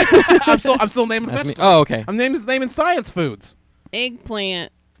 I'm still naming That's me. vegetables. Oh, okay. I'm naming science foods.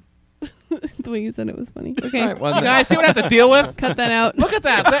 Eggplant. The way you said it was funny. Okay. All right, well, You guys see what I have to deal with? Cut that out. Look at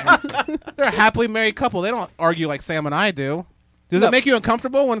that. They're a happily married couple. They don't argue like Sam and I do. Does No. it make you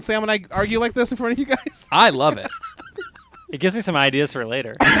uncomfortable when Sam and I argue like this in front of you guys? I love it. It gives me some ideas for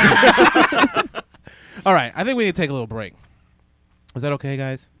later. All right. I think we need to take a little break. Is that okay,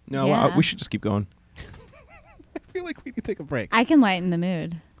 guys? No, Yeah. we should just keep going. I feel like we need to take a break. I can lighten the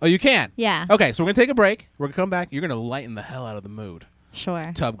mood. Oh, you can? Yeah. Okay, so we're going to take a break. We're going to come back. You're going to lighten the hell out of the mood.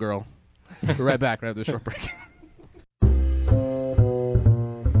 Sure. Tub girl. We're right back right after the short break.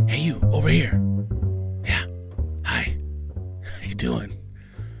 Hey, you, over here. Yeah. Hi. How you doing?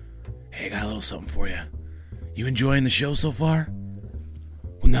 Hey, I got a little something for you. You enjoying the show so far?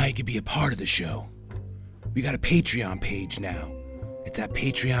 Well, now you can be a part of the show. We got a Patreon page now. It's at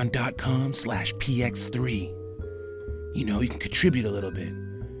patreon.com/px3. You know, you can contribute a little bit.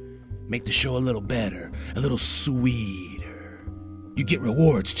 Make the show a little better, a little sweeter. You get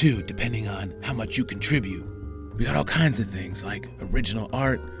rewards, too, depending on how much you contribute. We got all kinds of things, like original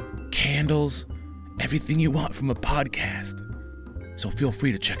art, candles, everything you want from a podcast. So feel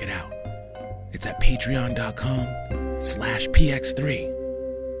free to check it out. It's at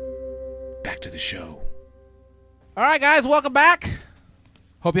patreon.com/px3. Back to the show. All right, guys, welcome back.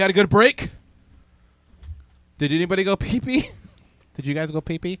 Hope you had a good break. Did anybody go pee-pee? Did you guys go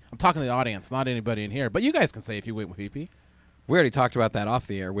pee-pee? I'm talking to the audience, not anybody in here. But you guys can say if you went pee-pee. We already talked about that off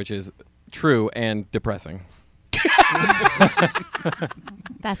the air, which is true and depressing.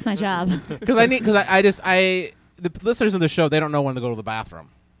 That's my job. Because the listeners of the show, they don't know when to go to the bathroom.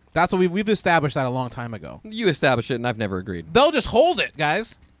 That's what we've established that a long time ago. You established it, and I've never agreed. They'll just hold it,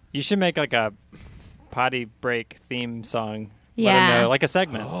 guys. You should make like a potty break theme song. Yeah. Let 'em know, like a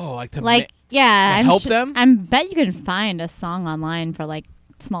segment. Oh, like to Like, yeah. To help them? I bet you can find a song online for like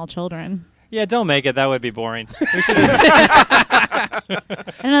small children. Yeah, don't make it. That would be boring. We should. I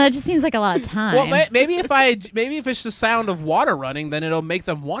don't know. That just seems like a lot of time. Well, maybe if it's the sound of water running, then it'll make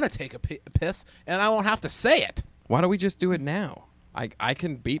them want to take a piss, and I won't have to say it. Why don't we just do it now? I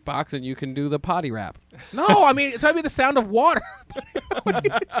can beatbox, and you can do the potty rap. No, I mean it's be the sound of water.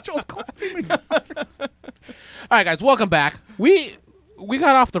 Joel's clapping. All right, guys, welcome back. We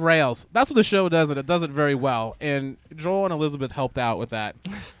got off the rails. That's what the show does, and it does it very well. And Joel and Elizabeth helped out with that.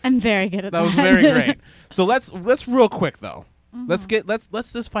 I'm very good at that. That was very great. So let's real quick though. Let's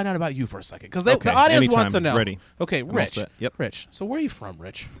just find out about you for a second, because the audience wants to know. Ready. Okay, I'm all Rich. set. Yep. Rich. So where are you from,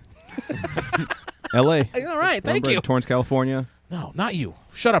 Rich? L.A. All right, thank you. Torrance, California. No, not you.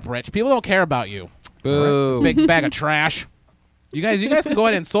 Shut up, Rich. People don't care about you. Boo. Big bag of trash. You guys can go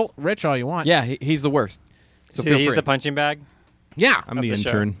ahead and insult Rich all you want. Yeah, he's the worst. So See, feel he's free. the punching bag. Yeah. I'm Of the the show.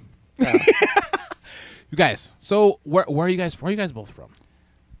 intern. You guys. So where are you guys? Where are you guys both from?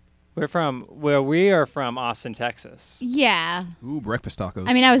 We are from Austin, Texas. Yeah. Ooh, breakfast tacos.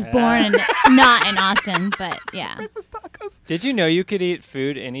 I mean, I was born not in Austin, but yeah. Did you know you could eat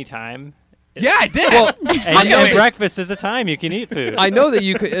food anytime? Yeah, I did. Well, And breakfast is the time you can eat food. I know that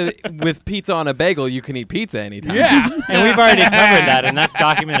you could with pizza on a bagel, you can eat pizza anytime. yeah. And we've already covered that, and that's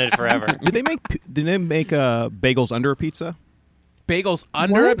documented forever. Did they make bagels under a pizza? Bagels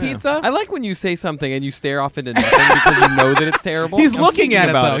under a pizza? I like when you say something and you stare off into nothing because you know that it's terrible. He's looking at it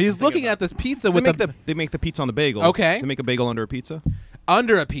about though. it. He's looking at this pizza They with make they make the pizza on the bagel. Okay. They make a bagel under a pizza.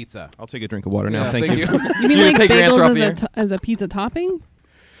 under a pizza. I'll take a drink of water now. Yeah, Thank you. You mean You like take your answer off the air? bagels as a pizza topping?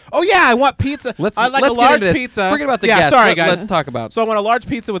 Oh yeah, I want pizza. Let's I like let's a get large into this. pizza. Forget about the yeah, guests. sorry guys. Let's talk about. So I want a large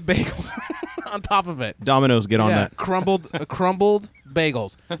pizza with bagels on top of it. Domino's, get on yeah, that. crumbled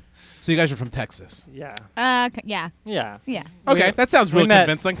bagels. So you guys are from Texas. Yeah. Yeah. Yeah. Yeah. Okay, that sounds really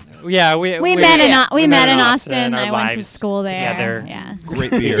convincing. Yeah, We met in Austin. Our I went to lives school there. together. Yeah. Great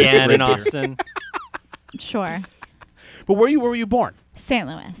beer. Began Great in beer. Austin. Sure. But where were you born? St.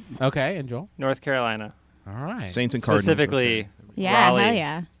 Louis. Okay, and Joel. North Carolina. All right. Saints and Cardinals. Specifically, Yeah. Raleigh. Hell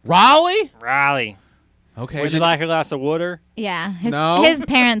yeah. Raleigh. Raleigh. Okay. Would you like a glass of water? Yeah. No. His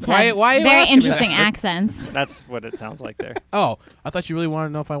parents Why- had why are you very asking me interesting that? accents. That's what it sounds like there. Oh, I thought you really wanted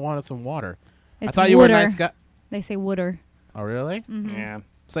to know if I wanted some water. I It's thought you were a wooder. nice guy. They say wooder. Oh, really? Yeah.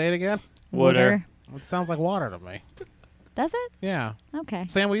 Say it again. Wooder. It sounds like water to me. Does it? Yeah. Okay.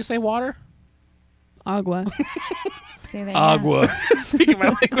 Sam, will you say water? Agua. See, there you go. Agua. Speaking my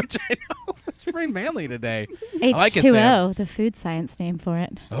language, I know. It's very manly today. I like it, H2O, Sam. the food science name for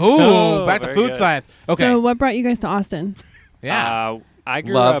it. Oh, back to very food good. science. Okay. So what brought you guys to Austin? yeah. I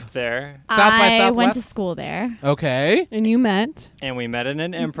grew Love. up there, South by I Southwest? went to school there. Okay. And you met and we met in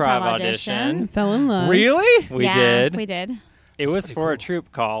an improv Improv audition. and fell in love. Really? We Yeah, did. We did. It was for a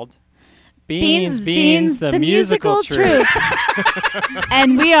troupe called Beans, the musical troupe.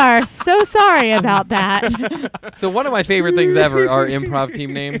 And we are so sorry about that. So one of my favorite things ever are improv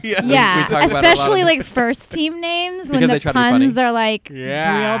team names. Yeah. Yeah, We talk about it a lot especially on- like first team names when Because the they try to be funny. puns are like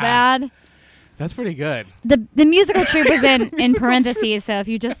Yeah. real bad. That's pretty good. The musical troupe is in parentheses, so if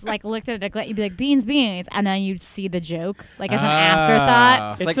you just like looked at it, you'd be like beans, and then you'd see the joke like as an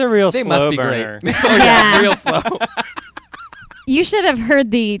afterthought. It's Like, a real they slow must be burner. great. Oh, Yeah. real slow. You should have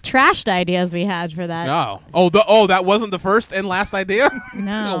heard the trashed ideas we had for that. No. That wasn't the first and last idea?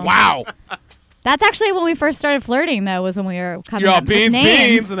 No. Oh, wow. That's actually when we first started flirting, though, was when we were coming You're all up beans, with names.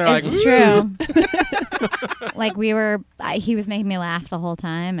 beans, and they're like, it's true. Like he was making me laugh the whole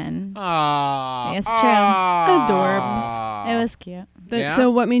time, and It's true. Adorbs. it was cute. Yeah?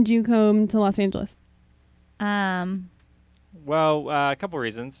 So what made you come to Los Angeles? Well, a couple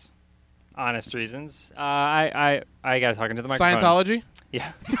reasons, honest reasons. I got talking to the microphone. Scientology?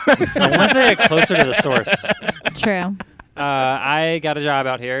 Yeah. I wanted to get closer to the source. True. I got a job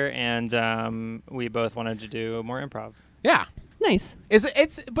out here, and we both wanted to do more improv. Yeah. Nice.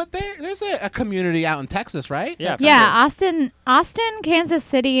 But there's a community out in Texas, right? Yeah. for Yeah, sure. Austin, Kansas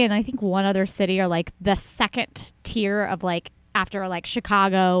City, and I think one other city are like the second tier of like after like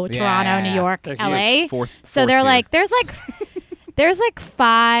Chicago, Toronto, Yeah. New York, They're LA. Fourth So they're tier. like there's like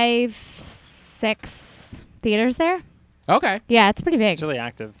 5, 6 theaters there. Okay. Yeah, it's pretty big. It's really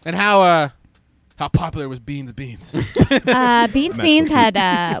active. And how popular was Beans? Beans Magical had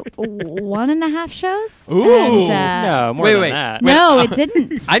 1.5 shows. Ooh. And, No, more wait, than wait. that. no, it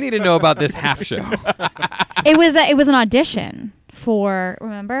didn't. I need to know about this half show. It was an audition for,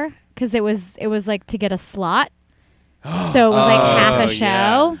 remember? Because it was like to get a slot. So it was like half Oh, a show.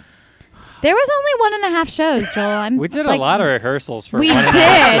 yeah. There was only 1.5 shows, Joel. We did like, a lot of rehearsals for We 1.5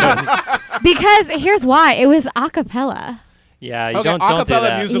 did. shows. Because here's why. It was a cappella. Yeah, you Okay, don't do acapella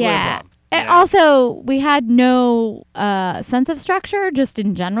that. musical Yeah. improv. And Yeah. also, we had no sense of structure just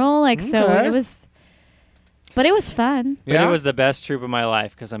in general. Like, so Okay. it was... But it was fun. But Yeah? it was the best troupe of my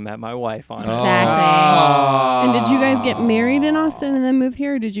life because I met my wife on it. Exactly. And did you guys get married in Austin and then move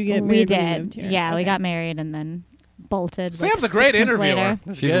here, or did you get We married when you did. moved here? Yeah, we Okay. got married and then bolted. Sam's like a great 6 months interviewer. later.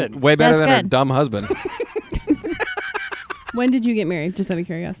 That's She's good. way better That's than her good. dumb husband. When did you get married? Just out of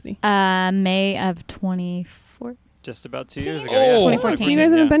curiosity. May of 24. Just about 2 years ago. Oh. yeah. 2014. So you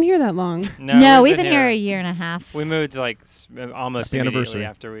guys haven't been here that long. No, we've been here a year and a half. We moved like almost Happy immediately anniversary.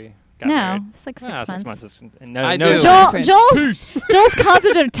 after we got No, married. it's like 6 Ah, months. 6 months. Is, I no, do. Joel's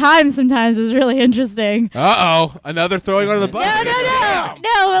concept of time sometimes is really interesting. Uh-oh. Another throwing under the bus.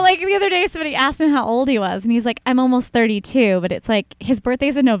 No, but like the other day somebody asked him how old he was and he's like, I'm almost 32, but it's like his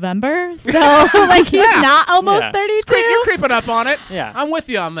birthday's in November. So like he's Yeah. not almost Yeah. 32. You're creeping up on it. Yeah. I'm with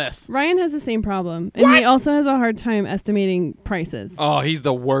you on this. Ryan has the same problem, and he also has a hard time estimating prices. Oh, he's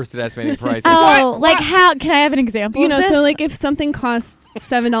the worst at estimating prices. Oh, What? like What? how can I have an example? You of know, this? so like if something costs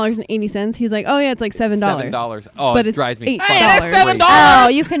 $7.80, he's like, oh yeah, it's like $7. $7. Oh, But it it's drives me. $8. fucking Hey, that's crazy. $7. Oh,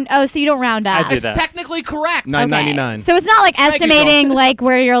 you can. Oh, so you don't round up. I do It's that. technically correct. $9.99. So it's not like you, estimating like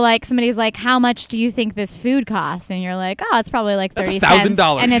where you're like somebody's like, how much do you think this food costs? And you're like, oh, it's probably like That's 30 cents.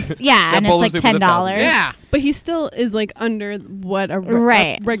 $1,000. And it's That and bowl of it's like soup is $10. Yeah. But he still is like under what a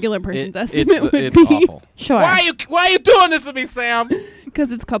Right. regular person's It's estimate would it's be awful. Sure. Why are you doing this to me, Sam?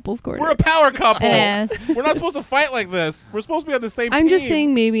 because it's couples court. We're a power couple. It is. We're not supposed to fight like this. We're supposed to be on the same team. I'm just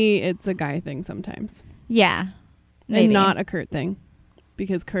saying maybe it's a guy thing sometimes, Yeah. Maybe. and not a Kurt thing,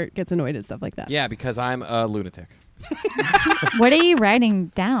 because Kurt gets annoyed at stuff like that. Yeah, because I'm a lunatic. What are you writing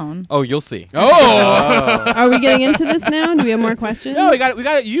down? Oh, you'll see. Oh. Are we getting into this now? Do we have more questions? No, we got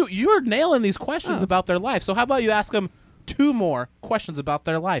it. You're nailing these questions Oh. about their life. So how about you ask them 2 more questions about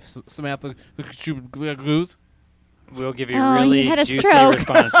their life, Samantha Goose? We'll give you Oh, really you had a juicy stroke.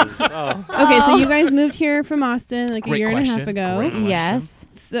 responses. Oh. Okay, so Oh. you guys moved here from Austin like Great a year and a half question. ago. Great question. Yes.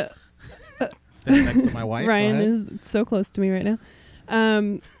 So Stand next to my wife. Ryan is so close to me right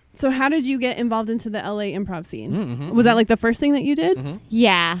now. So how did you get involved into the LA improv scene? Mm-hmm. Was that like the first thing that you did? Mm-hmm.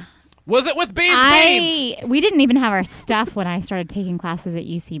 Yeah. Was it with Beans? We didn't even have our stuff when I started taking classes at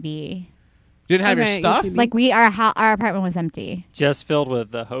UCB. Didn't have Okay, your stuff? UCB. Like our apartment was empty. Just filled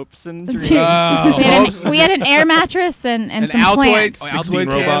with the hopes and dreams. Oh. We had an air mattress and And some Altoid, plants. 16 16 cans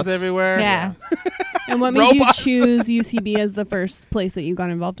robots. everywhere. Yeah. And what made you choose UCB as the first place that you got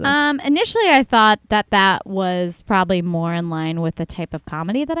involved with? Initially, I thought that was probably more in line with the type of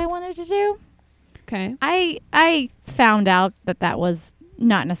comedy that I wanted to do. Okay. I found out that was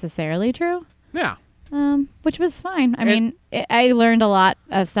not necessarily true. Yeah. Which was fine. I mean, I learned a lot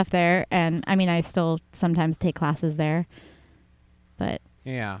of stuff there, and I mean, I still sometimes take classes there. But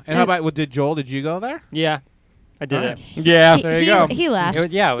yeah. And how about did you go there? Yeah, I did it. Yeah, there you go. He left. It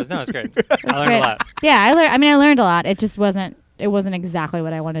was great. I learned a lot. Yeah, I learned a lot. It just wasn't exactly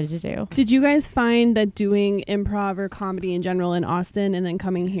what I wanted to do. Did you guys find that doing improv or comedy in general in Austin and then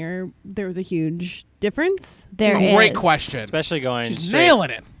coming here, there was a huge difference? Great question. Especially going She's nailing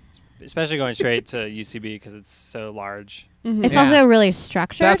it. Especially going straight to UCB because it's so large. Mm-hmm. It's also really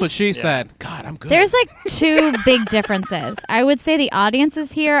structured. That's what she said. God, I'm good. There's like two big differences. I would say the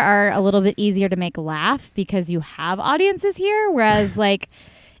audiences here are a little bit easier to make laugh because you have audiences here, whereas like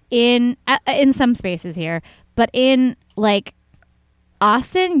in some spaces here, but in like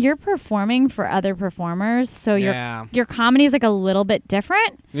Austin, you're performing for other performers, so your comedy is like a little bit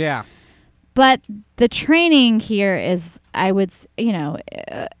different. Yeah. But the training here is, I would,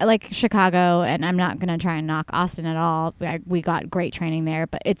 like Chicago, and I'm not going to try and knock Austin at all. We got great training there,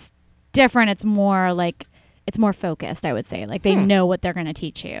 but it's different. It's more like, it's more focused, I would say. Like they know what they're going to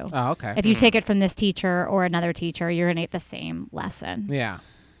teach you. Oh, okay. If you take it from this teacher or another teacher, you're going to get the same lesson. Yeah.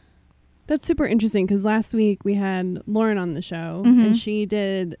 That's super interesting because last week we had Lauren on the show and she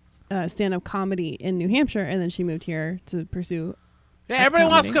did stand-up comedy in New Hampshire, and then she moved here to pursue. Yeah, everybody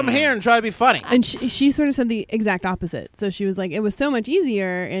wants to come here and try to be funny. And she sort of said the exact opposite. So she was like, it was so much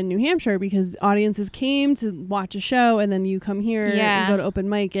easier in New Hampshire because audiences came to watch a show, and then you come here and go to open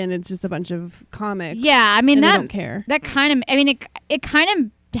mic, and it's just a bunch of comics. Yeah, I mean, they don't care. That kind of, I mean, it kind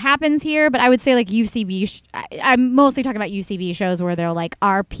of happens here, but I would say like UCB, I'm mostly talking about UCB shows where they're like,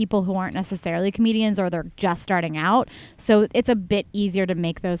 are people who aren't necessarily comedians or they're just starting out. So it's a bit easier to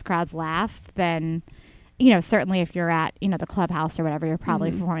make those crowds laugh than... certainly if you're at, the Clubhouse or whatever, you're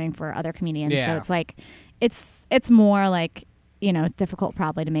probably performing for other comedians. Yeah. So it's like, it's more like, difficult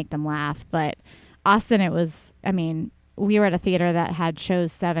probably to make them laugh. But Austin, it was, I mean, we were at a theater that had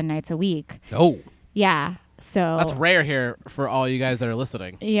shows 7 nights a week. Oh. Yeah. So. That's rare here for all you guys that are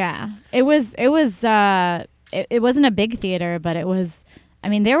listening. Yeah. It wasn't a big theater, but it was, I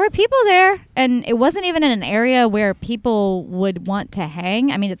mean, there were people there, and it wasn't even in an area where people would want to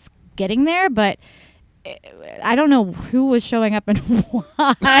hang. I mean, it's getting there, but I don't know who was showing up and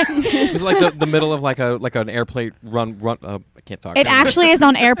why. It was like the middle of like an airplane run. I can't talk. It actually is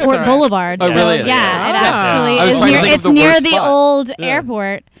on Airport Boulevard. Oh, so really? Yeah, it actually I was is trying to near. think of It's the near worst the spot. old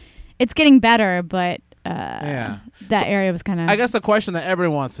airport. It's getting better, but that area was kind of. I guess the question that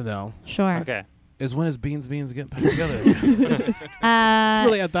everyone wants to know Sure. Okay. is when is Beans getting back together? It's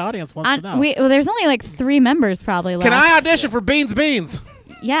really what the audience wants to know. There's only like 3 members probably left. Can I audition for Beans?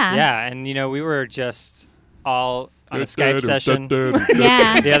 Yeah. Yeah, and we were just all on a Skype session.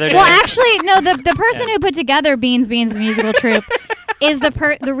 Yeah. The other day. Well, actually, no. The person who put together Beans the musical troupe is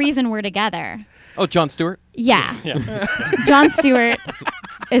the reason we're together. Oh, Jon Stewart. Yeah. Yeah. Jon Stewart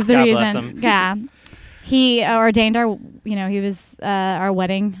is the God reason. bless him. Yeah. He ordained our. He was our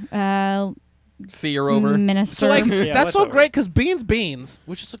wedding. See her over. Minister. So like Yeah, that's so whatever. great because Beans,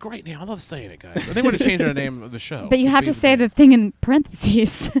 which is a great name. I love saying it, guys. I think we're gonna change the name of the show. But you have to Beans say the Beans. thing in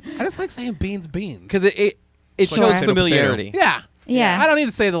parentheses. I just like saying Beans. Because it Sure. shows Potato, familiarity. Yeah. Yeah. I don't need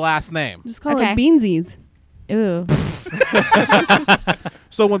to say the last name. Just call Okay. it Beansies. Ooh.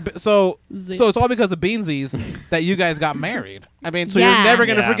 So it's all because of Beansies that you guys got married. I mean, so Yeah. you're never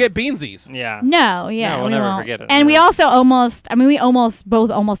gonna Yeah. forget Beansies. Yeah. No, yeah, No, we'll we never won't. forget it. And we Yeah. also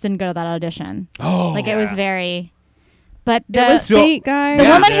both almost didn't go to that audition. Oh, Like it was very, but It was So- fate, guys. the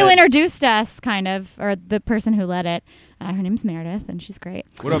Yeah. woman who Yeah. introduced us, kind of, or the person who led it, her name's Meredith, and she's great.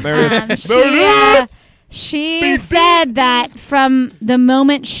 What up, Meredith? She said that from the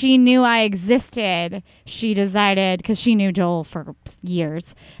moment she knew I existed, she decided, because she knew Joel for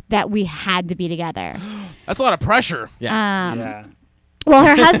years, that we had to be together. That's a lot of pressure. Yeah. Well,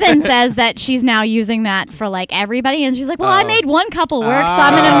 her husband says that she's now using that for like everybody, and she's like, "Well, I made one couple work, so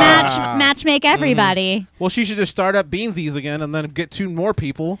I'm gonna match make everybody." Well, she should just start up Beansies again and then get 2 more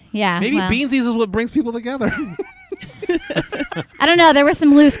people. Yeah, Maybe well, Beansies is what brings people together. I don't know. There were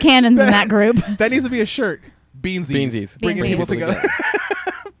some loose cannons in that group. That needs to be a shirt. Beansies. Bringing Beansies. people together.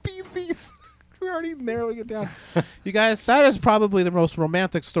 Beansies. We're already narrowing it down. You guys, that is probably the most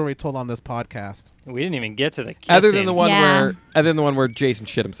romantic story told on this podcast. We didn't even get to the kissing. Other than the one where Jason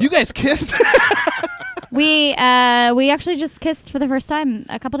shit himself. You guys kissed? We actually just kissed for the first time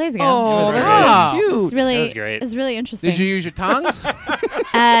a couple days ago. Oh, that's so cute. It's really, That was great. It's really interesting. Did you use your tongues?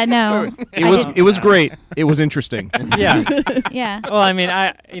 No. It was great. It was interesting. Yeah. Yeah. Well, I mean,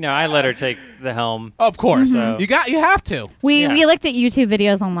 I let her take the helm. Of course. So You have to. We Yeah. looked at YouTube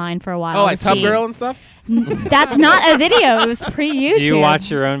videos online for a while. Oh, like to Tub see. Girl and stuff? That's not a video. It was pre-YouTube. Do you watch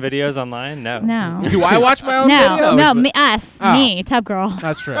your own videos online? No. No. Do I watch my own videos? No, me, Tub Girl.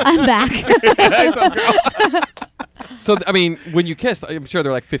 That's true. I'm back. Tub Girl. So, I mean, when you kissed, I'm sure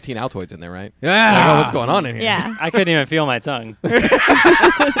there are like 15 Altoids in there, right? Yeah. Like, oh, what's going on in here? Yeah. I couldn't even feel my tongue.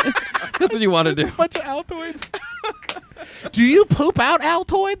 That's what you want to do. A bunch of Altoids. Do you poop out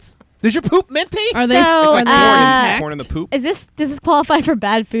Altoids? Does your poop minty? Are they? So, It's like uh, corn in the poop. does this qualify for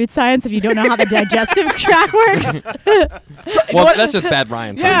bad food science if you don't know how the digestive tract works? Well, that's just bad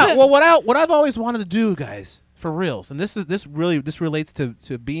Ryan. Yeah. Well, what I've always wanted to do, guys, for reals, and this relates to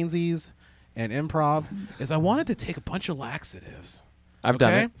Beansies and improv, is I wanted to take a bunch of laxatives. I've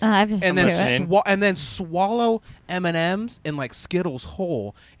done it. And then swallow M&Ms in like Skittles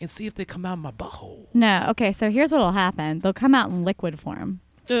whole and see if they come out of my butthole. No. Okay. So here's what'll happen. They'll come out in liquid form.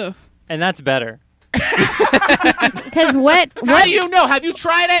 Ugh. And that's better. Because How do you know? Have you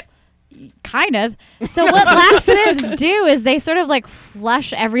tried it? kind of. So what laxatives do is they sort of like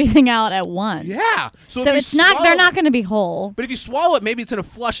flush everything out at once. Yeah. So if you it's not. They're swallow- not going to be whole. But if you swallow it, maybe it's gonna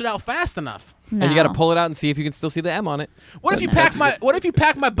flush it out fast enough. No. And you got to pull it out and see if you can still see the M on it. What if you pack my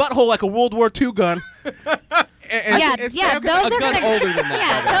butthole like a World War II gun? Yeah, It's yeah. okay. Those A are gun gonna. older than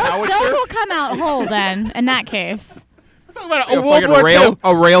that. Yeah, those will come out whole then. In that case. I'm talking about Yeah, a World like War II.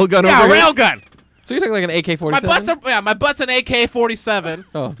 a rail gun Yeah, over a here. rail gun. So you're talking like an AK-47? My butt's an AK-47.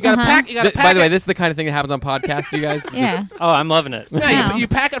 Oh. You gotta pack. You gotta pack. By the way, it. this is the kind of thing that happens on podcasts, you guys. Yeah. Oh, I'm loving it. Yeah, No. you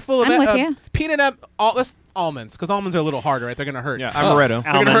pack it full of I'm with you. peanut almonds, because almonds are a little harder, right? They're gonna hurt. Yeah, amaretto.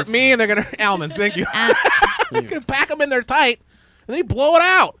 They're gonna hurt Almonds. me, and they're gonna almonds. Thank you. You can pack them in there tight, and then you blow it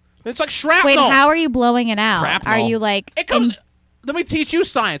out. It's like shrapnel. Wait, how are you blowing it out? Shrapnel. Are you like? It comes. Let me teach you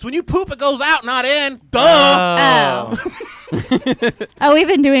science. When you poop, it goes out, not in. Duh. Oh, we've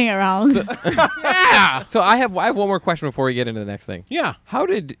been doing it wrong. Yeah. So I have one more question before we get into the next thing. Yeah. How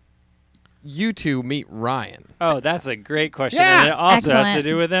did you two meet Ryan? Oh, that's a great question. Yeah. And it also has to Excellent.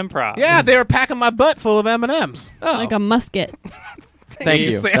 do with improv. Yeah, they were packing my butt full of M&Ms. Oh, Like a musket. thank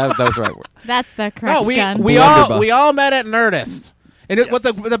you. Sam. That was the right word. That's the correct No, gun. we Blunderbuss. all met at Nerdist, and what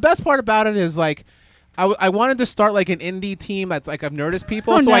Yes. the best part about it is like. I wanted to start like an indie team that's like of Nerdist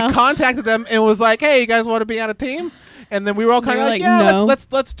people, Oh, so I no. contacted them and was like, "Hey, you guys want to be on a team?" And then we were all kind They of were like, like, "Yeah, no."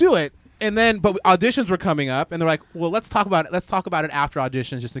 let's do it." And then, but auditions were coming up, and they're like, "Well, let's talk about it. Let's talk about it after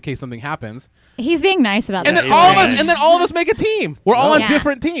auditions, just in case something happens." He's being nice about And this. then he's all of very us, nice. and then all of us make a team. We're all on Yeah.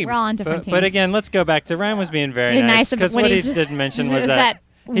 different teams. We're all on different teams. But again, let's go back to Ryan was being very Being nice nice because when what he he just- didn't mention was is that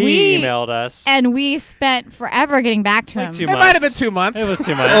that he we- emailed us. and we spent forever getting back to Like him. 2 It months. might have been 2 months. It was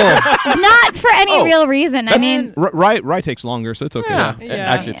too much. Not for any Oh. real reason. I mean, Rye takes longer, so it's okay. Yeah. Yeah.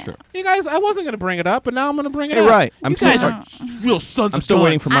 Actually, it's true. You guys, I wasn't going to bring it up, but now I'm going to bring it Hey, up. Rye, You guys are real sons I'm of still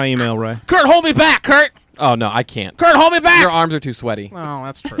waiting guns. for my email, Rye. Kurt, hold me back, Kurt. Oh no, I can't. Kurt, hold me back. Your arms are too sweaty. Oh,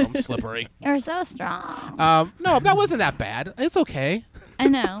 that's true. I'm slippery. you're so strong. No, that wasn't that bad. It's okay. I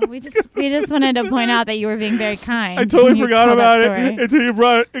know. We just wanted to point out that you were being very kind. I totally when you forgot told that about it story. until you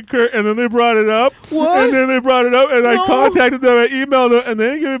brought it, Kurt, and then they brought it up. What? And then they brought it up, and I No. contacted them, I emailed them, and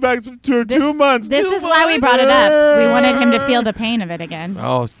they gave me back to 2 months. This is why we brought it up. We wanted him to feel the pain of it again.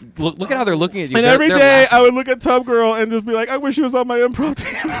 Oh, look at how they're looking at you. And They're- every they're day, laughing. I would look at Tub Girl and just be like, I wish she was on my improv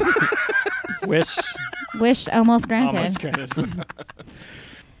team. Wish Wish almost granted. almost granted.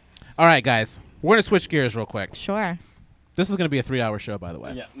 All right, guys. We're going to switch gears real quick. Sure. This is going to be a 3-hour show, by the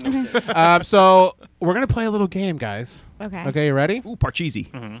way. Yeah. No kidding. So we're going to play a little game, guys. Okay. Okay, you ready? Ooh,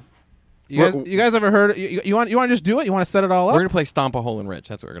 Parcheesi. You guys ever heard? You want to just do it? You want to set it all up? We're gonna play Stomp a Hole in Rich.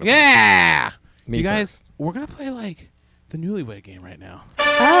 That's what we're gonna. Yeah. Me You guys, first. we're gonna play like the Newlywed Game right now.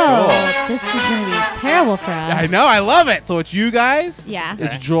 Oh, this is going to be terrible for us. I know, I love it. So it's you guys. Yeah.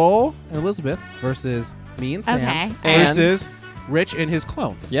 It's Joel and Elizabeth versus me and Sam Okay. And- versus Rich and his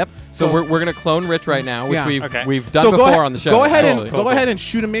clone. Yep. So, So- we're gonna clone Rich right now, which Yeah. Okay. we've done So before go ahead, on the show. Go ahead actually. and go ahead and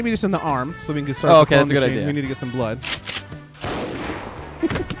shoot him, maybe just in the arm, so we can get started. Oh, the okay, clone that's a good machine. idea. We need to get some blood.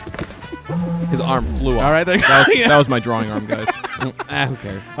 His arm flew off. All right, there you That was, go. that was my drawing arm, guys. Who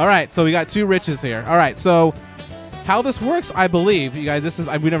cares? All right, so we got two Riches here. All right, so how this works, I believe, you guys. This is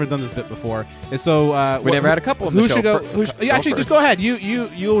we've never done this bit before. Is so We never had a couple on the who show should go? fir- Who should, show actually, first. just go ahead.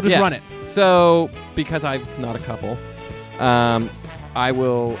 You'll just Yeah. run it. So because I'm not a couple, I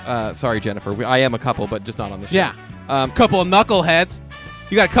will. Sorry, Jennifer. I am a couple, but just not on the show. Yeah. Couple of knuckleheads.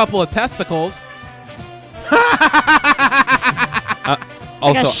 You got a couple of testicles.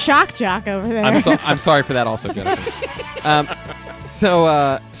 Also, like a shock jock over there. I'm sorry for that, also, Jennifer.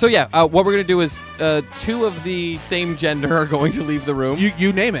 So yeah, what we're gonna do is 2 of the same gender are going to leave the room.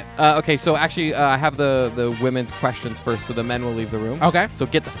 You name it. Okay, so actually, I have the women's questions first, so the men will leave the room. Okay. So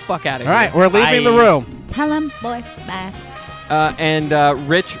get the fuck out of here. All right, we're leaving the room. Tell him, boy, bye. And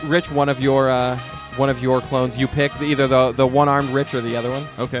Rich, one of your clones, you pick either the one-armed Rich or the other one.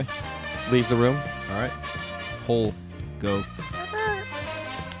 Okay. Leaves the room. All right. Hole, go.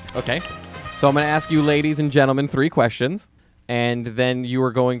 Okay. So I'm going to ask you, ladies and gentlemen, 3 questions. And then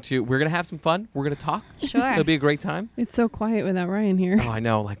we're going to have some fun. We're going to talk. Sure. It'll be a great time. It's so quiet without Ryan here. Oh, I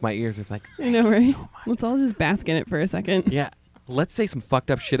know. Like, my ears are like, I know, right? So Let's all just bask in it for a second. Yeah. Let's say some fucked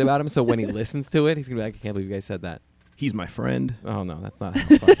up shit about him so when he listens to it, he's going to be like, I can't believe you guys said that. He's my friend. Oh, no. That's not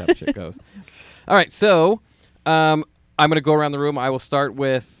how fucked up shit goes. All right. So I'm going to go around the room. I will start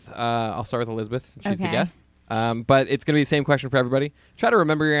with Elizabeth since she's the guest. But it's going to be the same question for everybody. Try to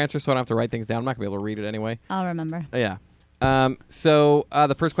remember your answer so I don't have to write things down. I'm not going to be able to read it anyway. I'll remember. Yeah. So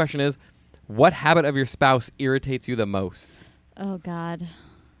the first question is, what habit of your spouse irritates you the most? Oh, God.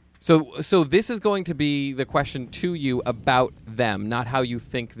 So this is going to be the question to you about them, not how you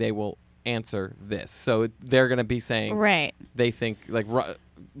think they will answer this. So they're going to be saying, right. They think like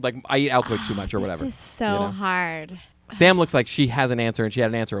I eat Altoids too much or whatever. This is so hard. Sam looks like she has an answer, and she had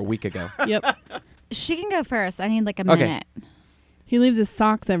an answer a week ago. Yep. She can go first. I need like a minute. He leaves his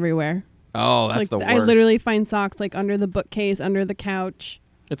socks everywhere. Oh, that's the worst. I literally find socks like under the bookcase, under the couch.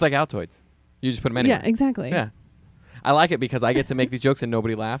 It's like Altoids. You just put them anywhere. Yeah, exactly. Yeah. I like it because I get to make these jokes and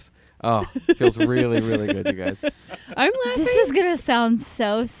nobody laughs. Oh, it feels really, really good, you guys. I'm laughing. This is going to sound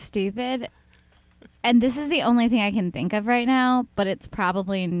so stupid. And this is the only thing I can think of right now, but it's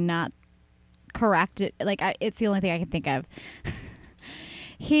probably not correct. It's the only thing I can think of.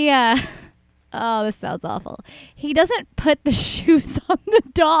 Oh, this sounds awful. He doesn't put the shoes on the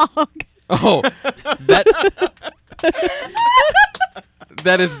dog. Oh, that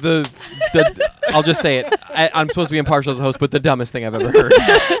is the I'll just say it. I'm supposed to be impartial as a host, but the dumbest thing I've ever heard.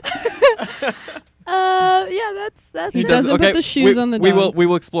 Yeah, that's. He doesn't put the shoes on the dog. We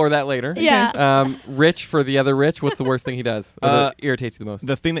will explore that later. Yeah. Rich, for the other Rich, what's the worst thing he does? That irritates you the most?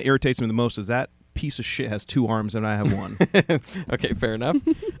 The thing that irritates me the most is that piece of shit has 2 arms and I have 1. Okay, fair enough.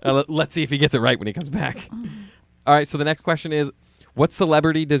 Let's see if he gets it right when he comes back. All right, so the next question is, what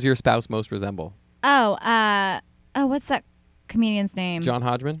celebrity does your spouse most resemble? Oh, what's that comedian's name? John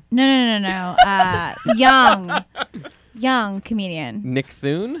Hodgman? No. Young comedian. Nick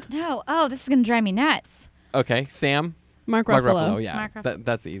Thune? No. Oh, this is going to drive me nuts. Okay, Sam? Mark Ruffalo. Yeah,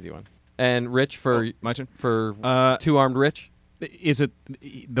 that's the easy one. And Rich my turn? For 2-armed Rich? Is it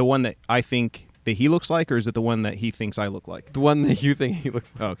the one that I think that he looks like, or is it the one that he thinks I look like? The one that you think he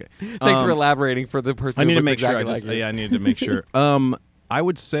looks like. Oh, okay. Thanks for elaborating for the person I need who to make looks exactly sure. like you. Yeah, I needed to make sure. I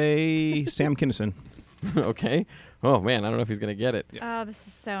would say Sam Kinison. Okay. Oh, man, I don't know if he's going to get it. Yeah. Oh, this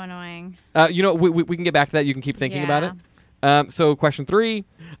is so annoying. We can get back to that. You can keep thinking about it. So question 3,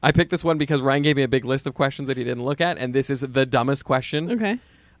 I picked this one because Ryan gave me a big list of questions that he didn't look at, and this is the dumbest question. Okay.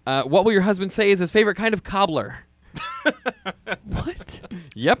 What will your husband say is his favorite kind of cobbler? What?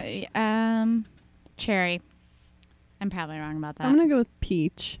 Yep. Cherry. I'm probably wrong about that. I'm going to go with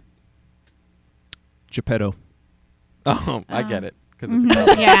peach. Geppetto. Oh, I get it. Because it's a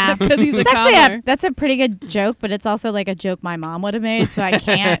cobbler. Yeah. Because he's a actually cobbler. that's a pretty good joke, but it's also like a joke my mom would have made, so I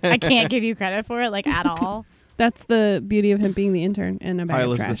can't give you credit for it at all. That's the beauty of him being the intern and a bag Hi, of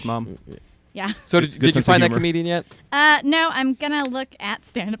Elizabeth's trash. mom. Yeah. So did you find that comedian yet? No, I'm gonna look at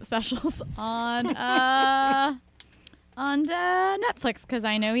stand-up specials on Netflix because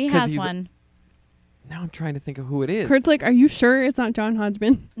I know he has one. Now I'm trying to think of who it is. Kurt's like, are you sure it's not John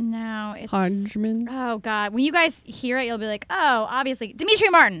Hodgman? No, it's Hodgman. Oh God, when you guys hear it, you'll be like, oh, obviously Dimitri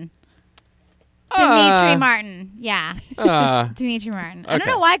Martin. Dimitri Martin, yeah. Dimitri Martin. I don't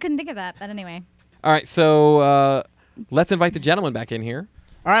know why I couldn't think of that, but anyway. All right, so let's invite the gentleman back in here.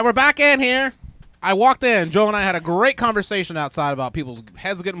 All right, we're back in here. I walked in. Joe and I had a great conversation outside about people's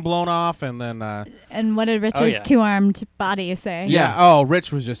heads getting blown off, and then. And what did Rich's 2-armed body say? Yeah. Oh,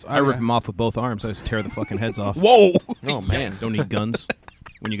 Rich was just. I rip him off with both arms. I just tear the fucking heads off. Whoa. Oh man. Don't need guns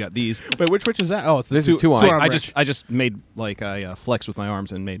when you got these. Wait, which Rich is that? Oh, it's this is 2-armed. I just made I flex with my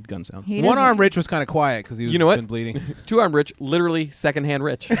arms and made gun sounds. 1-arm Rich was kind of quiet because he was been bleeding. 2-armed Rich, literally secondhand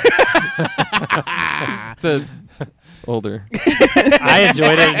Rich. It's a older. I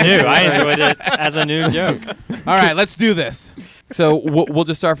enjoyed it new. I enjoyed it as a new joke. All right, let's do this. So we'll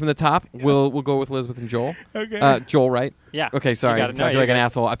just start from the top. We'll go with Elizabeth and Joel. Okay. Joel, right? Yeah. Okay, sorry. I feel like an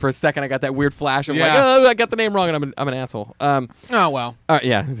asshole. For a second, I got that weird flash of Yeah. like, oh, I got the name wrong, and I'm an asshole. Oh, well. All right,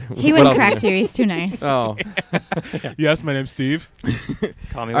 yeah. He wouldn't correct you. He's too nice. Oh. Yes, my name's Steve.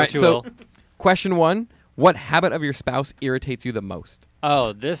 Call me All what right, you so will. question 1. What habit of your spouse irritates you the most?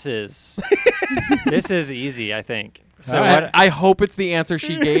 Oh, this is easy, I think. So All right. I hope it's the answer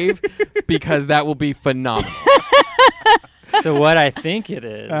she gave because that will be phenomenal. So what I think it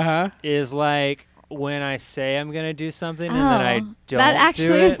is like when I say I'm going to do something and then I don't That actually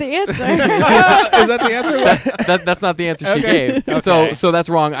do is it. the answer. Is that the answer? That's not the answer she Okay. gave. Okay. So that's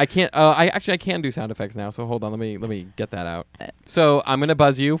wrong. I can't. I can do sound effects now. So hold on. Let me get that out. So I'm gonna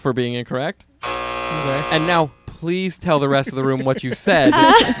buzz you for being incorrect. Okay. And now please tell the rest of the room what you said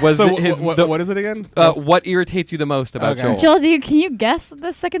was So his. what is it again? What irritates you the most about Okay. Joel? Joel, can you guess what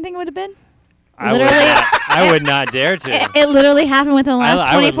the second thing would have been? I would not dare to. It literally happened within the last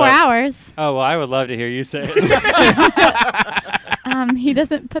I would 24 hours. Oh, well, I would love to hear you say it. He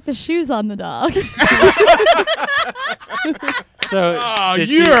doesn't put the shoes on the dog. So, Oh, did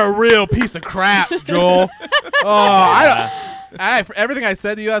you're she- a real piece of crap, Joel. For everything I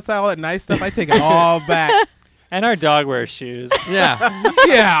said to you outside, all that nice stuff, I take it all back. And our dog wears shoes. Yeah.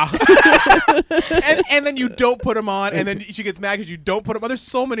 Yeah. and then you don't put them on, and then she gets mad because you don't put them on. There's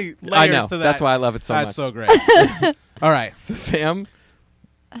so many layers I know. to that. That's why I love it so That's much. so great. All right. So Sam.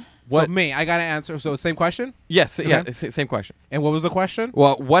 What? So me, I got to answer. So same question? Yes. Okay. Yeah. Same question. And what was the question?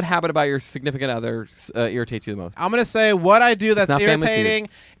 Well, what habit about your significant other irritates you the most? I'm going to say what I do that's not Family irritating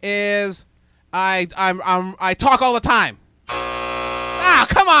is I talk all the time. Ah,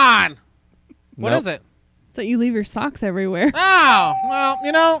 come on. What Nope. is it? So you leave your socks everywhere. Oh,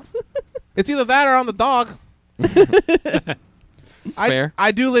 well, it's either that or on the dog. It's fair.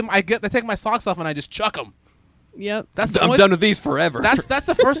 I do leave. I take my socks off and I just chuck them. Yep. That's the I'm only- done with these forever. That's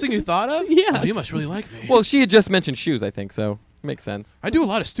the first thing you thought of? Yes. Oh, you must really like me. Well, she had just mentioned shoes, I think, so makes sense. I do a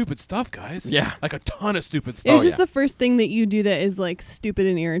lot of stupid stuff, guys. Yeah. Like a ton of stupid It stuff. was just the first thing that you do that is like stupid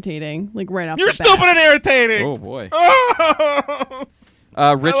and irritating, like right off You're the bat. stupid and irritating. Oh boy. Oh. Rich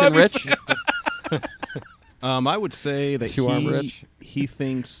I and love Rich. you I would say that Two-arm Rich. he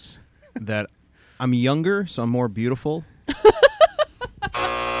thinks that I'm younger, so I'm more beautiful.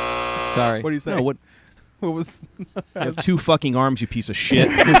 Sorry. What do you say? No, what? What was? You have 2 fucking arms, you piece of shit.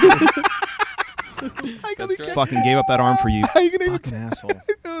 Fucking gave up that arm for you. How you gonna Fucking asshole.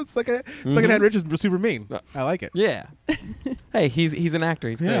 Secondhand Rich is super mean. I like it. Yeah. Hey, he's an actor.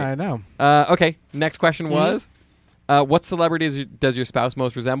 He's great. Yeah, I know. Okay. Next question was, what celebrity does your spouse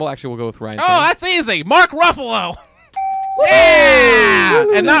most resemble? Actually, we'll go with Ryan. Oh, that's easy. Mark Ruffalo. Yeah,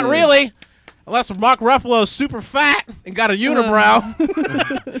 and not really, unless Mark Ruffalo's super fat and got a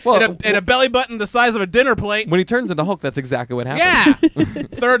unibrow well, and a belly button the size of a dinner plate. when he turns into Hulk, that's exactly what happens. Yeah,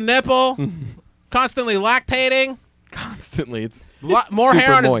 third nipple, constantly lactating, Constantly. It's more hair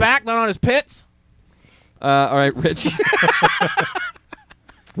super on his moist. back than on his pits. all right, Rich.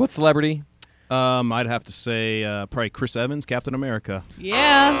 What celebrity? I'd have to say probably Chris Evans, Captain America.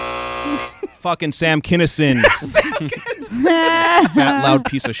 Yeah. Fucking Sam Kinison. Fat, loud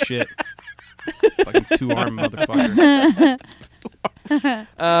piece of shit. Fucking 2-arm motherfucker.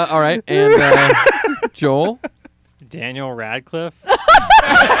 All right, and Joel. Daniel Radcliffe.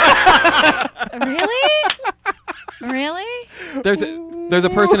 Really? There's a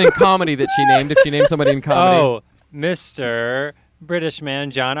person in comedy that she named. If she named somebody in comedy. Oh, Mr. British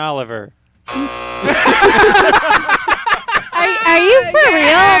man John Oliver. Are you for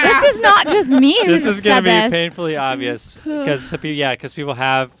real? This is not just me who This is going to said be this. painfully obvious because people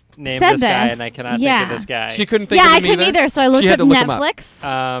have named Said this guy this. and I cannot Yeah. think of this guy. She couldn't think Yeah, of I him couldn't either, so I looked She up had to look him up.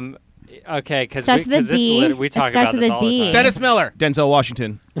 Netflix. Okay, because Starts with a this is D. we It talk starts about with this a all the D. time. Dennis Miller, Denzel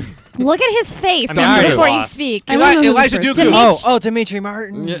Washington. Look at his face I mean, I already before you lost. speak. Elijah Dooku. Oh, Dimitri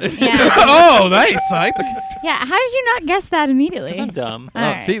Martin. Yeah. Yeah. Oh, nice. I like the. Yeah, how did you not guess that immediately? Because I'm dumb. All Oh,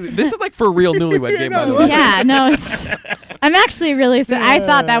 right. see, this is like for a real newlywed game, by the way. Yeah, no, it's. I'm actually really. I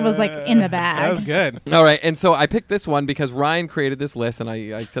thought that was like in the bag. That was good. All right, and so I picked this one because Ryan created this list, and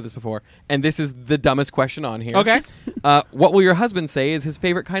I said this before, and this is the dumbest question on here. Okay. What will your husband say is his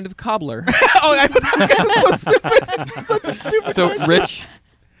favorite kind of cobbler? Oh, that's so stupid. Such a stupid. So, Rich.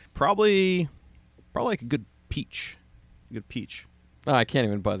 Probably like a good peach. A good peach. Oh, I can't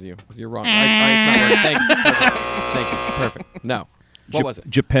even buzz you. You're wrong. It's not working. Thank you. Thank you. Perfect. No. What was it?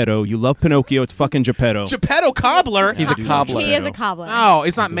 Geppetto. You love Pinocchio. It's fucking Geppetto. Geppetto cobbler. He's a cobbler. He is a cobbler. Oh,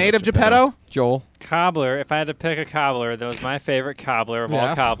 it's not made of Geppetto. Joel. Cobbler, if I had to pick a cobbler that was my favorite cobbler of all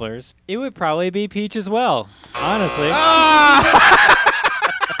Yes. cobblers, it would probably be Peach as well. Honestly. Ah!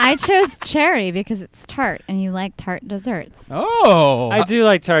 I I chose cherry because it's tart, and you like tart desserts. Oh. I do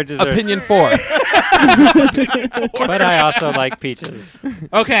like tart desserts. Opinion 4. But I also like peaches.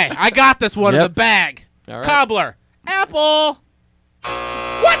 Okay, I got this one in the bag. All right. Cobbler. Apple.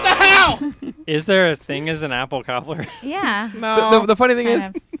 What the hell? Is there a thing as an apple cobbler? Yeah. No. The funny thing is,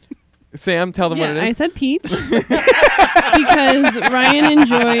 Kind Sam, tell them what it is. I said peach because Ryan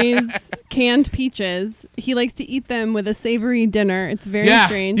enjoys canned peaches. He likes to eat them with a savory dinner. It's very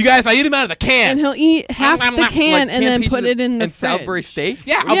strange. You guys, I eat them out of the can. And he'll eat half the can Like and then canned put peaches it in the and Salisbury steak.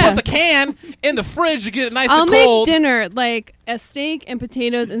 Yeah, I'll put the can in the fridge to get it nice I'll and make cold. dinner like a steak and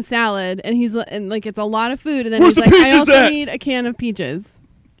potatoes and salad, and it's a lot of food. And then Where's he's the like, I peaches also at?" need a can of peaches.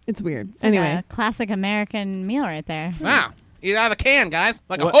 It's weird. of Anyway, a classic American meal right there. Wow. Eat it out of the can, guys.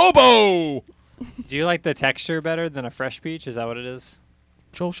 Like What? a hobo. Do you like the texture better than a fresh peach? Is that what it is?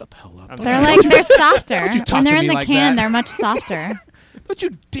 Joel, shut the hell up. They're softer. you talk When they're to in me the like can, that. they're much softer. Don't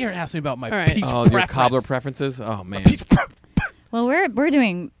you dare ask me about my All right. peach Oh, preference. your cobbler preferences? Oh, man. Well, we're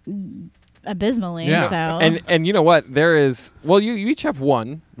doing abysmally. Yeah. So And you know what? There is... Well, you each have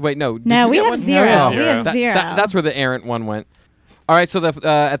one. Wait, no. Did no, you we get have one? zero. No, We zero. have zero. That's where the errant one went. All right, so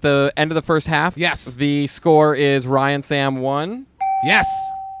at the end of the first half, Yes. the score is Ryan, Sam 1, Yes.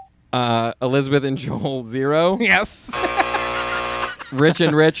 Elizabeth and Joel 0, Yes. Rich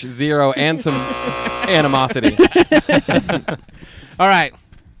and Rich 0, and some animosity. All right.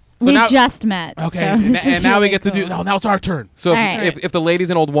 So we now, just met. okay, so and, this and is now we really get to do. cool. No, now it's our turn. So All right. if the ladies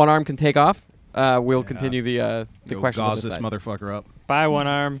in old one arm can take off, we'll continue the Go question. gauze this motherfucker up. Buy one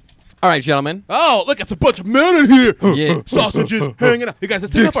arm. All right, gentlemen. Oh, look, it's a bunch of men in here. Yeah. Sausages hanging out. You guys,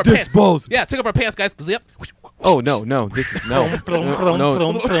 let's take off our Dicks, pants. balls. Yeah, take off our pants, guys. Zip. Oh no, this is no.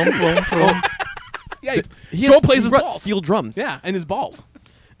 Yeah, He Joel has plays his balls. steel drums. Yeah, and his balls.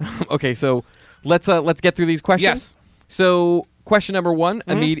 Okay, so let's get through these questions. Yes. So question number 1: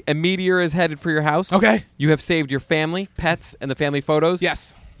 a meteor is headed for your house. Okay. You have saved your family, pets, and the family photos.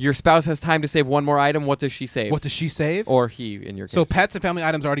 Yes. Your spouse has time to save one more item. What does she save? What does she save? Or he, in your case. So pets and family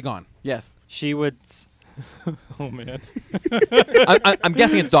items are already gone. yes. She would. Oh man, I'm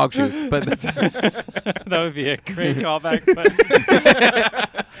guessing it's dog shoes, but that's that would be a great callback. But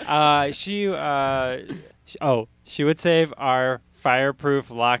she would save our fireproof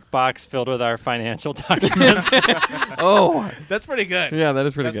lockbox filled with our financial documents. oh That's pretty good. yeah, that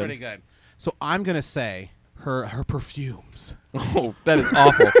is pretty That's good. pretty good. So I'm gonna say her perfumes. Oh, that is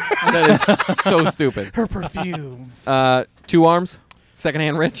awful. That is so stupid. Her perfumes. 2 arms,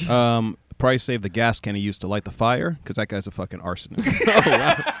 secondhand Rich. Probably save the gas can he used to light the fire because that guy's a fucking arsonist. Oh,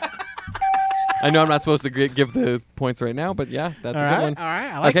 wow. I know I'm not supposed to give the points right now, but yeah, that's a good one. All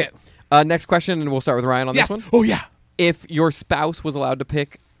right, I like Okay. it. Next question, and we'll start with Ryan on Yes. this one. Oh yeah. If your spouse was allowed to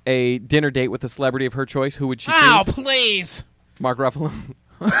pick a dinner date with a celebrity of her choice, who would she Oh choose? please. Mark Ruffalo.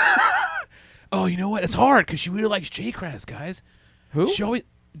 Oh, you know what? It's hard because she really likes J-Crest, guys. Who?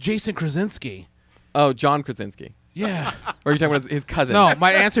 Jason Krasinski. Oh, John Krasinski. Yeah. Or are you talking about his cousin? No,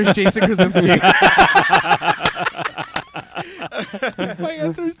 my answer is Jason Krasinski. My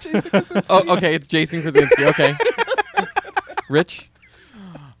answer is Jason Krasinski. Oh, okay. It's Jason Krasinski. Okay. Rich?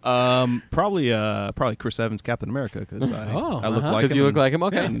 Probably Chris Evans, Captain America, because I look like him. Because you look like him?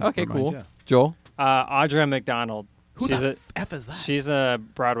 Okay. and Okay, reminds- cool. yeah. Joel? Audra McDonald. Who she's the F is that? She's a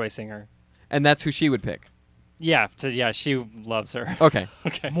Broadway singer. And that's who she would pick. Yeah, she loves her. Okay.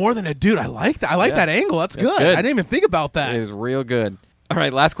 Okay. More than a dude. I like that. I like Yeah. that angle. That's good. good. I didn't even think about that. It is real good. All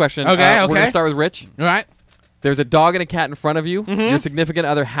right, last question. Okay, We're going okay. to start with Rich. All right. There's a dog and a cat in front of you. Your significant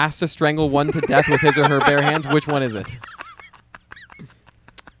other has to strangle one to death with his or her bare hands. Which one is it?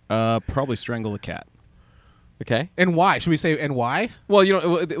 Probably strangle a cat. Okay. And why? Should we say and why? Well, you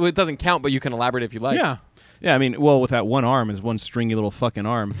don't. It doesn't count, but you can elaborate if you like. Yeah. Yeah, I mean, well, with that one arm, is one stringy little fucking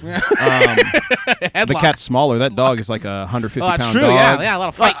arm. The cat's smaller. That dog is like a 150 Oh, that's pound true. dog. Yeah, a lot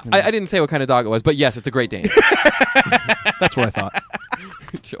of fight. I didn't say what kind of dog it was, but yes, it's a Great Dane. That's what I thought.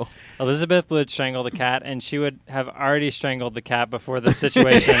 Joel. Elizabeth would strangle the cat, and she would have already strangled the cat before the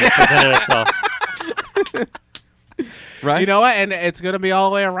situation presented itself. Right? You know what? And it's going to be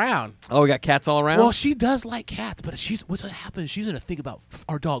all the way around. Oh, we got cats all around? Well, she does like cats, but what's going to happen is she's going to think about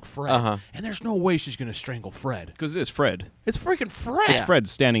our dog Fred. Uh-huh. And there's no way she's going to strangle Fred. Because it is Fred. It's freaking Fred. Yeah.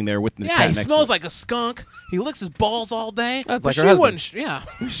 Fred's standing there with the Yeah, cat he next smells to him. like a skunk. He licks his balls all day. That's But like her she husband. wouldn't. Yeah,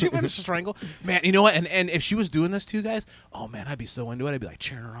 she wouldn't strangle. Man, you know what? And if she was doing this to you guys, oh man, I'd be so into it. I'd be like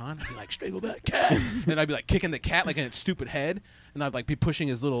cheering her on. I'd be like, strangle that cat, and I'd be like kicking the cat like in its stupid head, and I'd like be pushing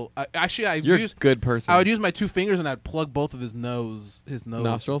his little. You're a good person. I would use my 2 fingers and I'd plug both of his nose.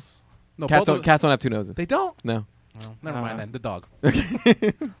 Nostrils? No, Cats both of don't have 2 noses. They don't. No. Well, never mind then. The dog.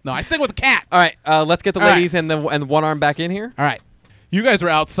 No, I stick with the cat. All right, let's get the All right. ladies and the one arm back in here. All right. You guys were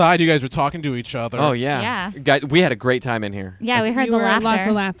outside. You guys were talking to each other. Oh yeah. Guys, we had a great time in here. Yeah, we heard the laughter. Lots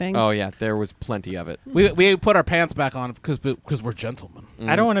of laughing. Oh yeah, there was plenty of it. We put our pants back on because we're gentlemen.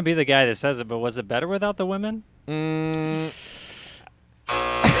 I don't want to be the guy that says it, but was it better without the women?